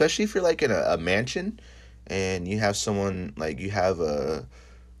those, especially if you're like in a mansion and you have someone, like you have a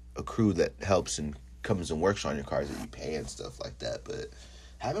crew that helps and comes and works on your cars that you pay and stuff like that. But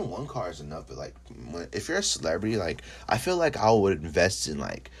having one car is enough. But like, if you're a celebrity, like I feel like I would invest in,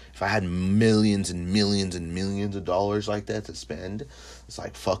 like, if I had millions and millions and millions of dollars like that to spend, it's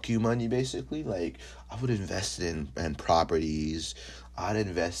like fuck you money basically. Like I would invest in properties. I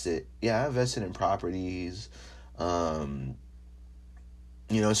invested in properties.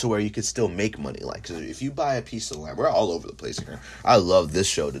 So where you could still make money. Like, cause if you buy a piece of land, we're all over the place here. I love this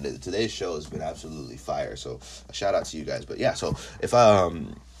show today. Today's show has been absolutely fire. So a shout out to you guys. But yeah, so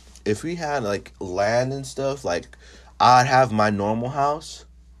if we had like land and stuff, like I'd have my normal house,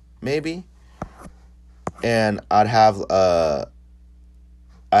 maybe, and I'd have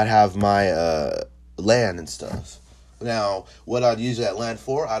my land and stuff. Now, what I'd use that land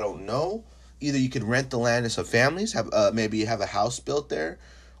for, I don't know. Either you could rent the land to some families, maybe have a house built there,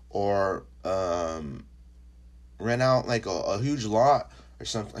 or rent out like a huge lot or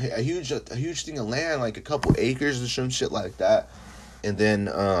something, a huge thing of land, like a couple acres or some shit like that, and then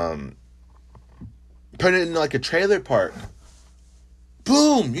put it in like a trailer park.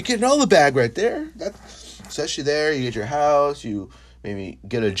 Boom! You get an all the bag right there. Especially there, you get your house, you maybe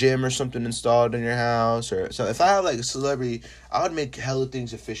get a gym or something installed in your house. Or so if I have like a celebrity, I would make hella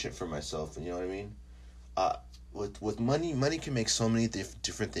things efficient for myself. You know what I mean? With money can make so many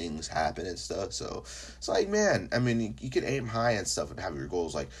different things happen and stuff. So it's like, man, I mean, you can aim high and stuff and have your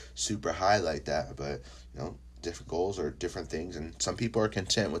goals like super high like that. But different goals are different things, and some people are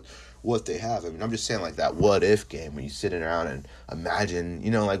content with what they have. I mean, I'm just saying, like that what if game when you sitting around and imagine,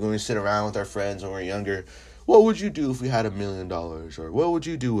 like when we sit around with our friends when we're younger. what would you do if we had $1 million? Or what would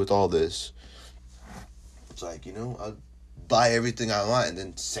you do with all this? It's like, I'll buy everything I want and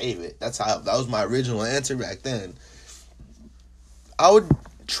then save it. That was my original answer back then. I would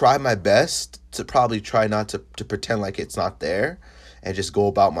try my best to probably try not to pretend like it's not there and just go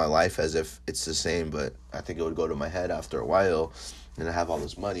about my life as if it's the same. But I think it would go to my head after a while, and I have all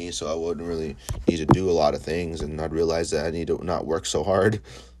this money, so I wouldn't really need to do a lot of things, and I'd realize that I need to not work so hard.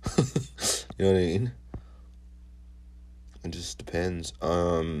 You know what I mean? It just depends.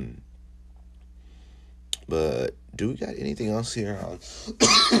 But do we got anything else here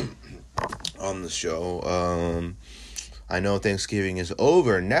on the show? I know Thanksgiving is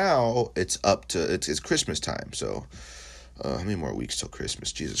over now. It's Christmas time. So, how many more weeks till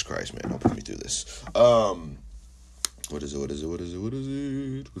Christmas? Jesus Christ, man! Don't put me through this. What is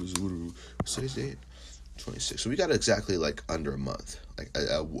it? What's today's date? 26. So we got exactly like under a month, like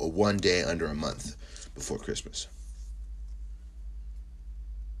a 1 day under a month before Christmas.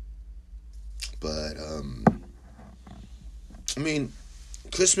 But I mean,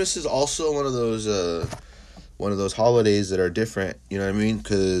 Christmas is also one of those holidays that are different. You know what I mean?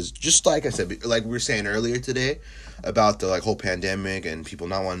 Because just like I said, like we were saying earlier today about the whole pandemic and people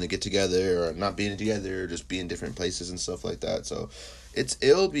not wanting to get together or not being together or just being in different places and stuff like that. So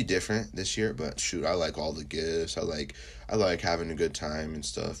it'll be different this year. But shoot, I like all the gifts. I like having a good time and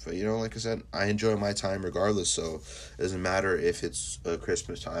stuff. But like I said, I enjoy my time regardless. So it doesn't matter if it's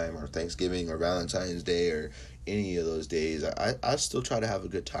Christmas time or Thanksgiving or Valentine's Day or any of those days. I still try to have a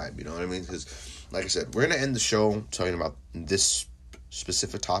good time. You know what I mean? Because like I said, we're gonna end the show talking about this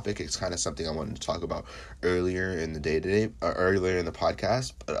specific topic. It's kind of something I wanted to talk about earlier in the day today, earlier in the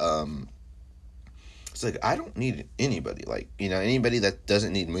podcast. But it's like I don't need anybody. Like anybody that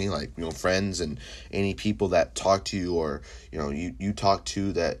doesn't need me. Like friends and any people that talk to you or you talk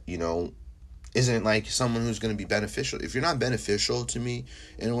to that isn't like someone who's going to be beneficial. If you're not beneficial to me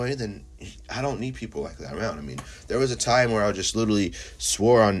in a way, then I don't need people like that around. I mean, there was a time where I just literally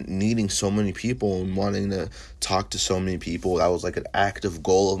swore on needing so many people and wanting to talk to so many people. That was like an active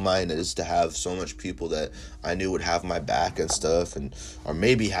goal of mine, is to have so much people that I knew would have my back and stuff, or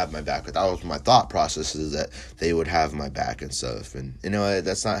maybe have my back. But that was my thought process, is that they would have my back and stuff. And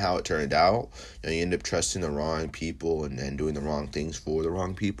that's not how it turned out. You end up trusting the wrong people and doing the wrong things for the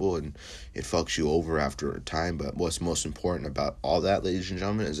wrong people, and it fucks you over after a time. But what's most important about all that, ladies and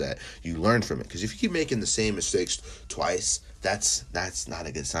gentlemen, is that you learn from it. Because if you keep making the same mistakes twice, that's not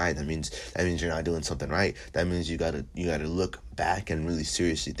a good sign. That means you're not doing something right. That means you gotta look back and really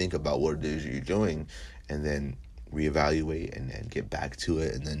seriously think about what it is you're doing, and then reevaluate and get back to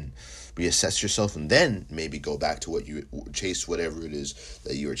it, and then reassess yourself, and then maybe go back to what you chase, whatever it is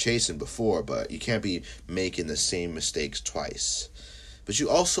that you were chasing before. But you can't be making the same mistakes twice. But you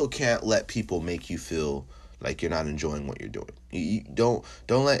also can't let people make you feel like you're not enjoying what you're doing. You don't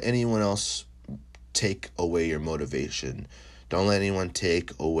let anyone else take away your motivation. Don't let anyone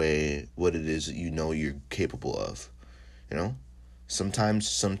take away what it is that you're capable of. Sometimes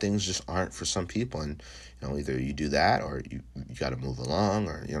some things just aren't for some people, and either you do that or you got to move along,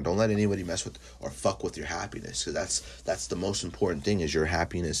 or don't let anybody mess with or fuck with your happiness, because that's the most important thing, is your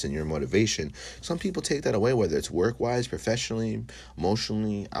happiness and your motivation. Some people take that away, whether it's work-wise, professionally,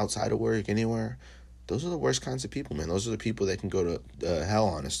 emotionally, outside of work, anywhere. Those are the worst kinds of people, man. Those are the people that can go to hell,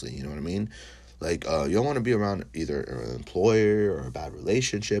 honestly. You know what I mean? Like, you don't want to be around either an employer or a bad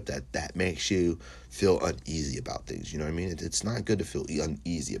relationship that makes you feel uneasy about things. You know what I mean? It's not good to feel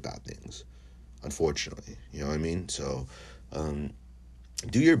uneasy about things, unfortunately. You know what I mean? So,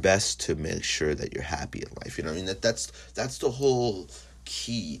 do your best to make sure that you're happy in life. You know what I mean? That's the whole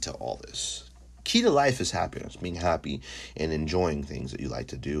key to all this. Key to life is happiness, being happy and enjoying things that you like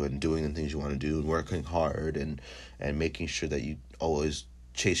to do and doing the things you want to do and working hard and making sure that you always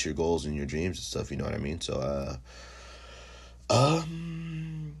chase your goals and your dreams and stuff, you know what I mean? So, other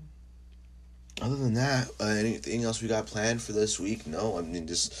than that, anything else we got planned for this week? No, I mean,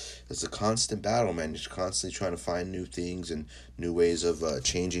 just, it's a constant battle, man. Just constantly trying to find new things and new ways of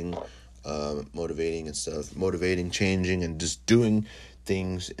changing, motivating, changing, and just doing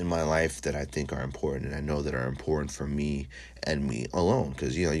things in my life that I think are important, and I know that are important for me and me alone.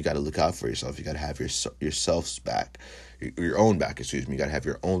 Because you got to look out for yourself. You got to have yourself's back, your own back. Excuse me. You got to have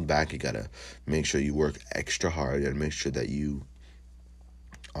your own back. You got to make sure you work extra hard. You got to make sure that you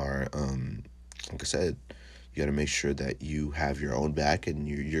are, like I said, you got to make sure that you have your own back and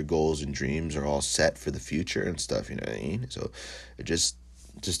your goals and dreams are all set for the future and stuff. You know what I mean? So it just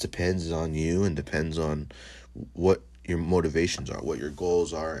depends on you, and depends on what your motivations are, what your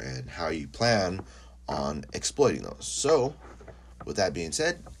goals are, and how you plan on exploiting those. So, with that being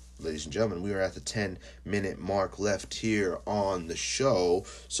said, ladies and gentlemen, we are at the 10-minute mark left here on the show.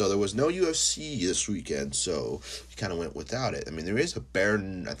 So there was no UFC this weekend, so we kind of went without it. I mean, there is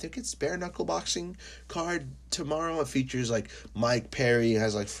I think it's bare knuckle boxing card tomorrow. It features like Mike Perry,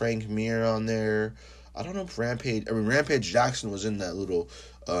 has like Frank Mir on there. I don't know if Rampage Jackson was in that little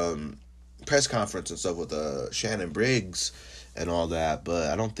press conference and stuff with Shannon Briggs and all that, but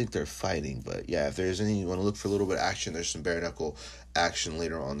I don't think they're fighting. But yeah, if there's any, you want to look for a little bit of action, there's some bare knuckle action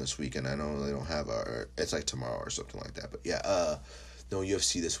later on this weekend. I know they don't have it's like tomorrow or something like that. But yeah, no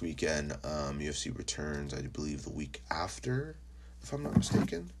UFC this weekend. UFC returns, I believe, the week after, if I'm not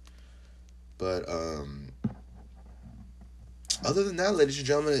mistaken. But other than that, ladies and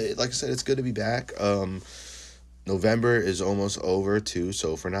gentlemen, like I said, it's good to be back. November is almost over too,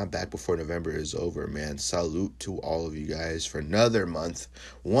 so if we're not back before November is over, man, salute to all of you guys for another month.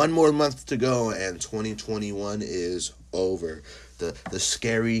 One more month to go, and 2021 is over. The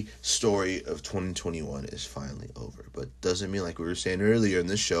scary story of 2021 is finally over. But doesn't mean, like we were saying earlier in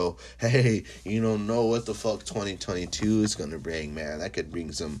this show, hey, you don't know what the fuck 2022 is going to bring, man. That could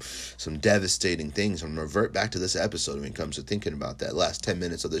bring some devastating things. I'm going to revert back to this episode when it comes to thinking about that last 10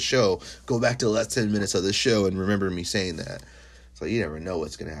 minutes of the show. Go back to the last 10 minutes of the show and remember me saying that. So you never know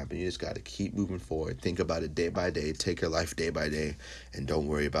what's going to happen. You just got to keep moving forward. Think about it day by day. Take your life day by day. And don't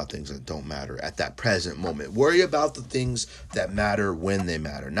worry about things that don't matter at that present moment. Worry about the things that matter when they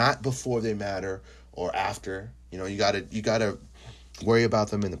matter. Not before they matter or after. You know, you gotta worry about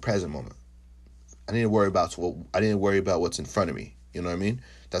them in the present moment. I didn't worry about what's in front of me. You know what I mean?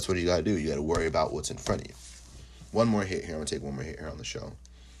 That's what you got to do. You got to worry about what's in front of you. One more hit here. I'm going to take one more hit here on the show.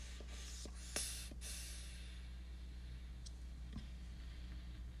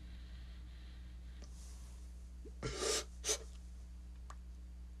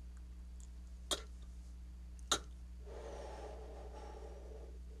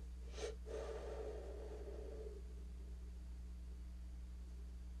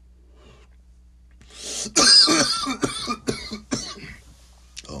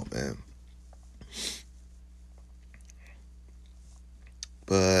 Oh, man.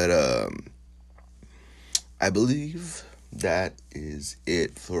 But I believe that is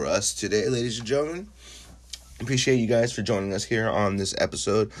it for us today, ladies and gentlemen. Appreciate you guys for joining us here on this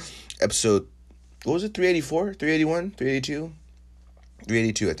episode. What was it, 384? 381? 382?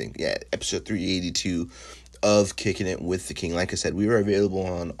 382, I think. Yeah, episode 382 of Kicking It with the King. Like I said, we are available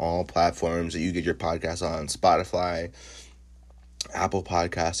on all platforms that you get your podcast on. Spotify, Apple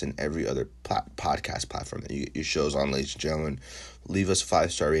Podcasts, and every other podcast platform that you get your shows on, ladies and gentlemen. Leave us a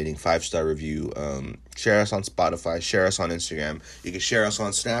 5-star rating, 5-star review. Share us on Spotify. Share us on Instagram. You can share us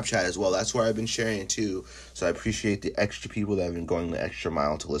on Snapchat as well. That's where I've been sharing it too. So I appreciate the extra people that have been going the extra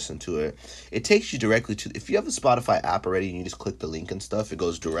mile to listen to it. It takes you directly to, if you have the Spotify app already and you just click the link and stuff, it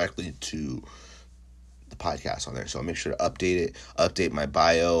goes directly to the podcast on there. So I'll make sure to update it, update my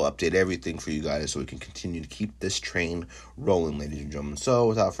bio, update everything for you guys so we can continue to keep this train rolling, ladies and gentlemen. So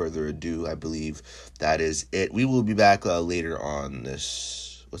without further ado, I believe that is it. We will be back later on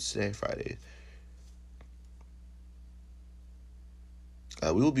this, what's today? Friday.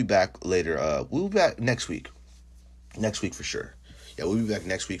 We will be back later. We'll be back next week. Next week for sure. Yeah, we'll be back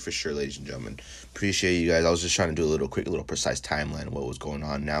next week for sure, ladies and gentlemen. Appreciate you guys. I was just trying to do a little precise timeline of what was going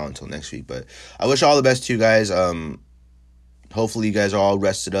on now until next week. But I wish all the best to you guys. Hopefully you guys are all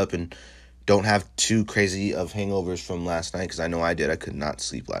rested up and don't have too crazy of hangovers from last night, because I know I did. I could not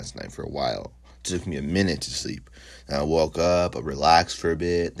sleep last night for a while. It took me a minute to sleep. I woke up, I relaxed for a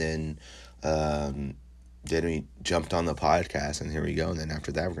bit, then we jumped on the podcast, and here we go. And then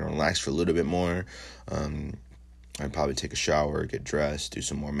after that, we're going to relax for a little bit more. I'd probably take a shower, get dressed, do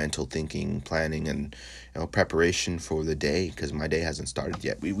some more mental thinking, planning, and preparation for the day, because my day hasn't started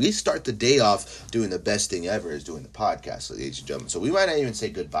yet. We start the day off doing the best thing ever, is doing the podcast, ladies and gentlemen. So we might not even say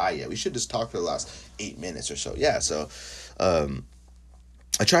goodbye yet. We should just talk for the last 8 minutes or so. Yeah, so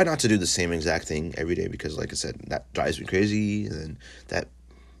I try not to do the same exact thing every day, because, like I said, that drives me crazy, and then that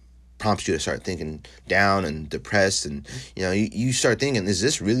prompts you to start thinking down and depressed, and you start thinking, is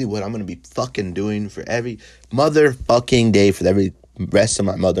this really what I'm going to be fucking doing for every motherfucking day for every rest of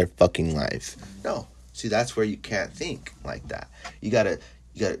my motherfucking life? No. See, that's where you can't think like that. You gotta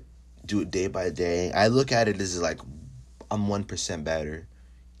do it day by day. I look at it as like I'm 1% better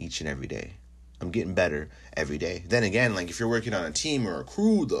each and every day. I'm getting better every day. Then again, like if you're working on a team or a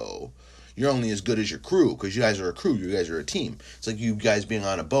crew, though, you're only as good as your crew, because you guys are a crew. You guys are a team. It's like you guys being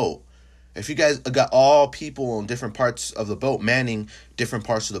on a boat. If you guys got all people in different parts of the boat manning different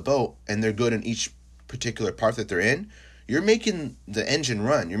parts of the boat, and they're good in each particular part that they're in, you're making the engine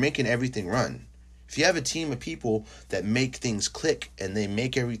run. You're making everything run. If you have a team of people that make things click and they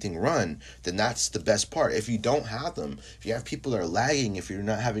make everything run, then that's the best part. If you don't have them, if you have people that are lagging, if you're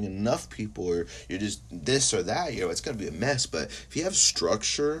not having enough people, or you're just this or that, it's going to be a mess. But if you have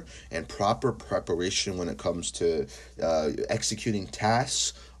structure and proper preparation when it comes to executing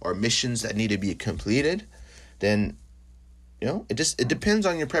tasks or missions that need to be completed, then, it depends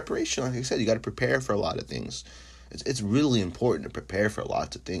on your preparation. Like I said, you got to prepare for a lot of things. It's really important to prepare for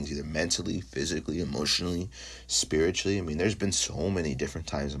lots of things, either mentally, physically, emotionally, spiritually. I mean, there's been so many different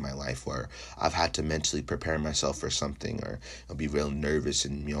times in my life where I've had to mentally prepare myself for something, or I'll be real nervous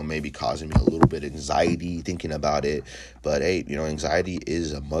and, maybe causing me a little bit of anxiety thinking about it. But hey, anxiety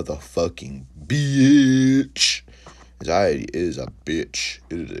is a motherfucking bitch. Anxiety is a bitch.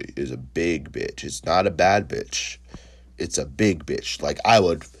 It is a big bitch. It's not a bad bitch. It's a big bitch. Like,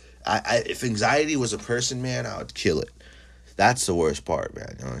 if anxiety was a person, man, I would kill it. That's the worst part,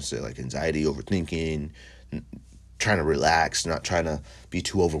 man. Like anxiety, overthinking, trying to relax, not trying to be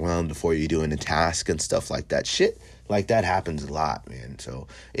too overwhelmed before you're doing a task and stuff like that. Shit like that happens a lot, man. So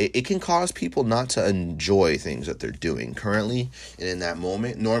it can cause people not to enjoy things that they're doing currently and in that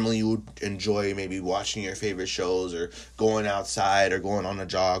moment. Normally you would enjoy maybe watching your favorite shows, or going outside, or going on a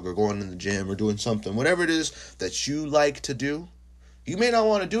jog, or going to the gym, or doing something, whatever it is that you like to do. You may not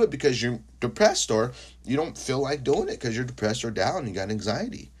want to do it because you're depressed, or you don't feel like doing it because you're depressed or down. You got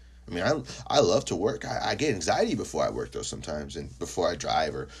anxiety. I mean, I love to work. I get anxiety before I work, though, sometimes, and before I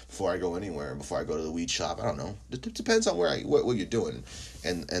drive, or before I go anywhere, before I go to the weed shop. I don't know. It depends on what you're doing,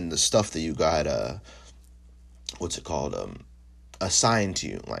 and the stuff that you got. What's it called? Assigned to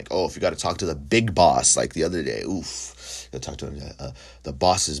you. Like, if you got to talk to the big boss, like the other day, oof, you got to talk to the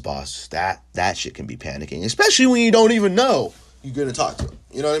boss's boss. That shit can be panicking, especially when you don't even know you're gonna talk to him.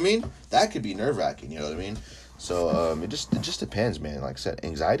 You know what I mean? That could be nerve-wracking. You know what I mean? So it just depends, man. Like I said,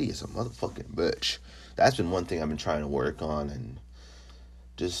 anxiety is a motherfucking bitch. That's been one thing I've been trying to work on, and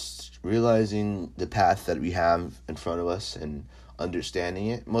just realizing the path that we have in front of us and understanding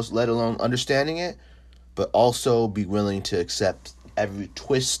it. Let alone understanding it, but also be willing to accept every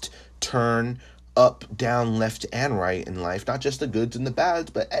twist, turn, up, down, left, and right in life. Not just the goods and the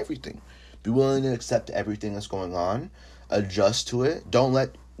bads, but everything. Be willing to accept everything that's going on. Adjust to it.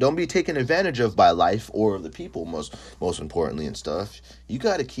 Don't be taken advantage of by life or the people, most importantly, and stuff. You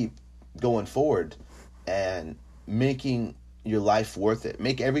got to keep going forward and making your life worth it.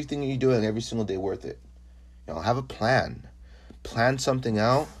 Make everything you're doing every single day worth it. Have a plan. Plan something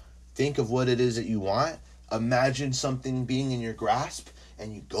out. Think of what it is that you want. Imagine something being in your grasp,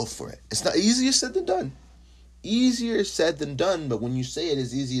 and you go for it. It's not easier said than done. Easier said than done, but when you say it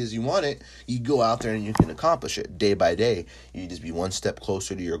as easy as you want it, you go out there and you can accomplish it day by day. You just be one step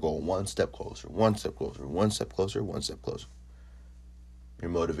closer to your goal, one step closer, one step closer, one step closer, one step closer.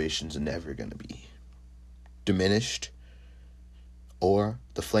 Your motivations are never going to be diminished, or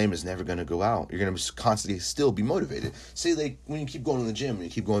the flame is never going to go out. You're going to constantly still be motivated. Say, like, when you keep going to the gym, and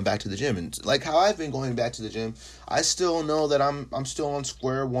you keep going back to the gym, and like how I've been going back to the gym, I still know that I'm still on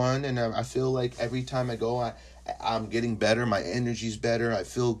square one, and I feel like every time I go, I'm getting better. My energy's better. I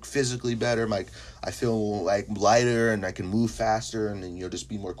feel physically better. I feel like lighter, and I can move faster, and then just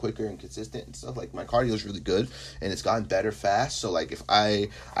be more quicker and consistent and stuff. Like, my cardio is really good, and it's gotten better fast. So like, if I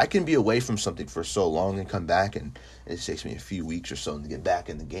can be away from something for so long and come back, and it takes me a few weeks or so to get back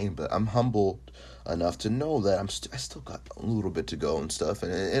in the game, but I'm humbled enough to know that I still got a little bit to go and stuff,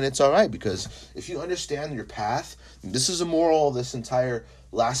 and it's all right, because if you understand your path, this is a moral of this entire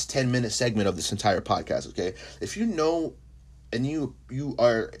last 10-minute segment of this entire podcast, okay? If you know and you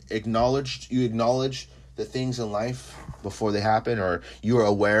acknowledge the things in life before they happen, or you're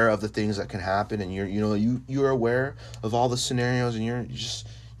aware of the things that can happen, and you're aware of all the scenarios, and you're just,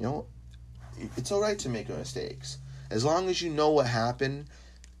 it's all right to make mistakes. As long as you know what happened,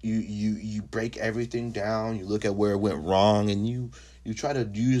 you break everything down, you look at where it went wrong, and you try to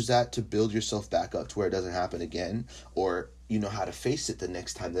use that to build yourself back up to where it doesn't happen again, or you know how to face it the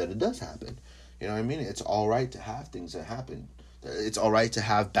next time that it does happen. You know what I mean? It's all right to have things that happen. It's all right to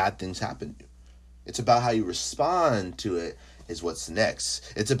have bad things happen. It's about how you respond to it is what's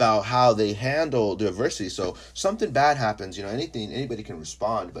next. It's about how they handle the adversity. So something bad happens, anybody can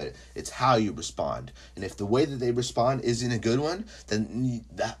respond, but it's how you respond. And if the way that they respond isn't a good one, then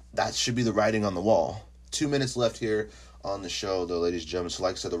that should be the writing on the wall. 2 minutes left here on the show, though, ladies and gentlemen. So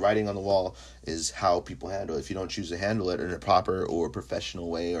like I said, the writing on the wall is how people handle it. If you don't choose to handle it in a proper or professional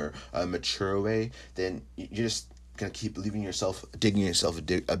way, or a mature way, then you're just gonna keep digging yourself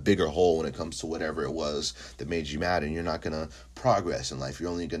a bigger hole when it comes to whatever it was that made you mad, and you're not gonna progress in life. You're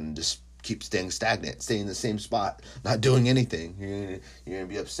only gonna just keep staying stagnant, staying in the same spot, not doing anything. You're gonna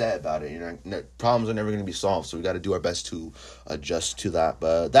be upset about it. Problems are never gonna be solved. So we got to do our best to adjust to that.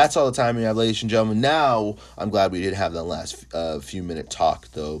 But that's all the time we have, ladies and gentlemen. Now I'm glad we did have that last few minute talk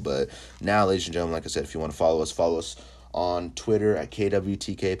though. But now, ladies and gentlemen, like I said, if you want to follow us on Twitter at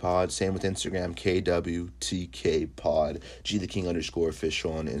KWTKPod. Same with Instagram, KWTKPod. G the King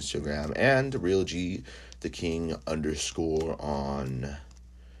 _official on Instagram, and Real G the King _ on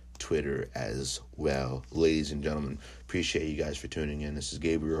Twitter as well. Ladies and gentlemen, appreciate you guys for tuning in. This is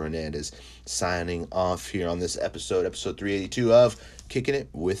Gabriel Hernandez signing off here on this episode 382 of Kicking It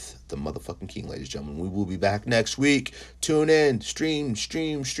with the Motherfucking King. Ladies and gentlemen, we will be back next week. Tune in, stream,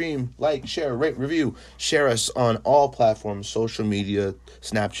 like, share, rate, review. Share us on all platforms, social media,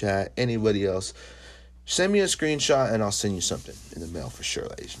 Snapchat, anybody else. Send me a screenshot and I'll send you something in the mail for sure,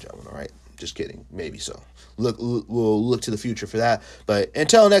 ladies and gentlemen, all right? Just kidding. Maybe so. We'll look to the future for that. But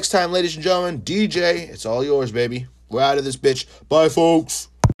until next time, ladies and gentlemen, DJ, it's all yours, baby. We're out of this bitch. Bye, folks.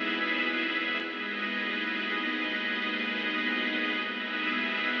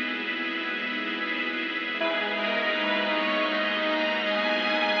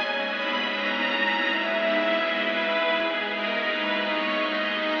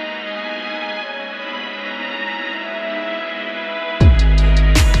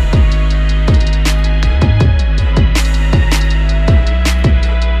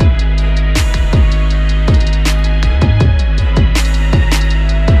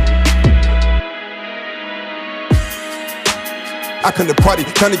 I come to party,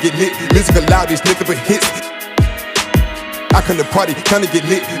 tryna get lit, music loud, these nothing but hits. I come to party, tryna get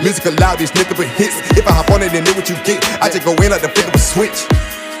lit, music loud, these nothing but hits. If I hop on it and know what you get, I just go in like the flick of a switch.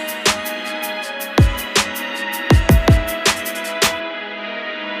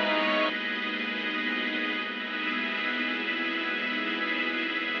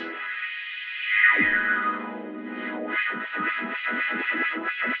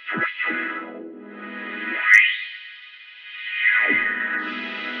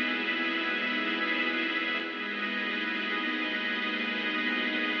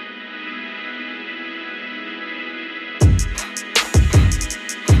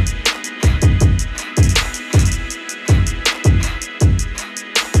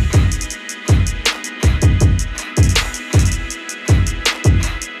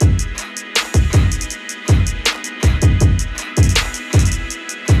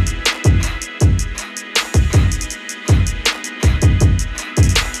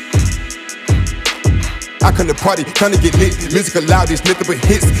 I come to party, tryna get lit, music loud, these nothing but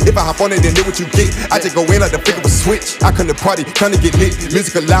hits. If I hop on it and know what you get, I just go in like the flick of a switch. I come to party, tryna get lit,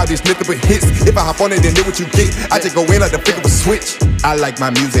 music loud, these nothing but hits. If I hop on it and know what you get, I just go in like the flick of a switch. I like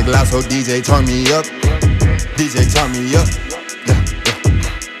my music loud, so DJ turn me up. DJ turn me up. Yeah,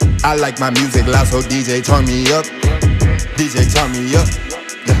 yeah. I like my music loud, so DJ turn me up. DJ turn me up.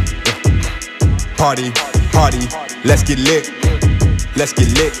 Yeah, yeah. Party, let's get lit. Let's get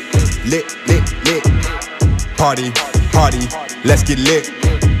lit, lit. Party, let's get lit.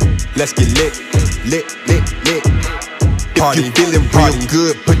 Let's get lit, lit. Party, if you feeling real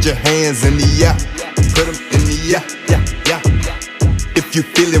good, put your hands in the air. Put them in the air, yeah. If you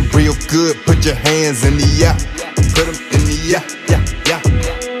feeling real good, put your hands in the air. Put them in the air, yeah.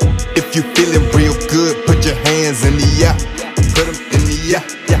 If you feeling real good, put your hands in the air. Put them in the air,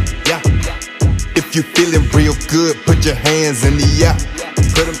 yeah. If you feeling real good, put your hands in the air.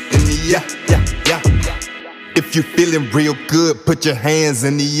 Put them in the air, yeah. If you feeling real good, put your hands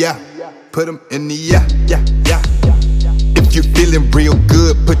in the air. Put them in the air, yeah. If you feeling real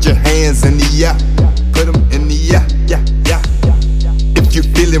good, put your hands in the air. Put them in the air, yeah. If you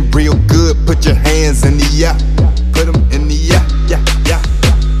feeling real good, put your hands in the air. Put them in the air, yeah.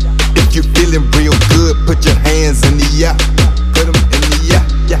 If you feeling real good, put your hands in the air. Put them in the air,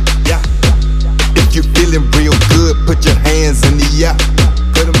 yeah. If you feeling real good, put your hands in the air.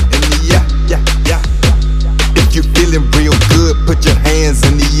 Put them in the air, yeah. If you feeling real good, put your hands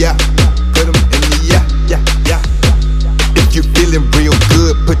in the air. Put them in the air, yeah. If you feeling real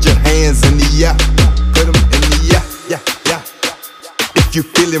good, put your hands in the air. Put them in the air, yeah. If you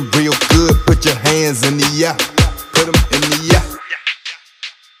feeling real good, put your hands in the air. Put them in the air.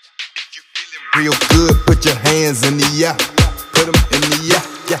 If you feeling real good, put your hands in the air. Put them in the air,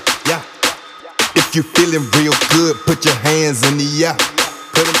 yeah. If you feeling real good, put your hands in the air.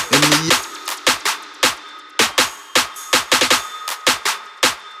 Put them in the air.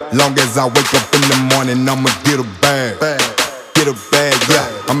 Long as I wake up in the morning, I'ma get a bag. Get a bag, yeah,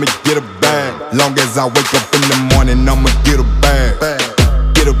 I'ma get a bag. Long as I wake up in the morning, I'ma get a bag.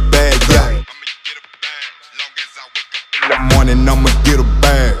 Get a bag, yeah. I'ma get a bag. Long as I wake up in the morning, I'ma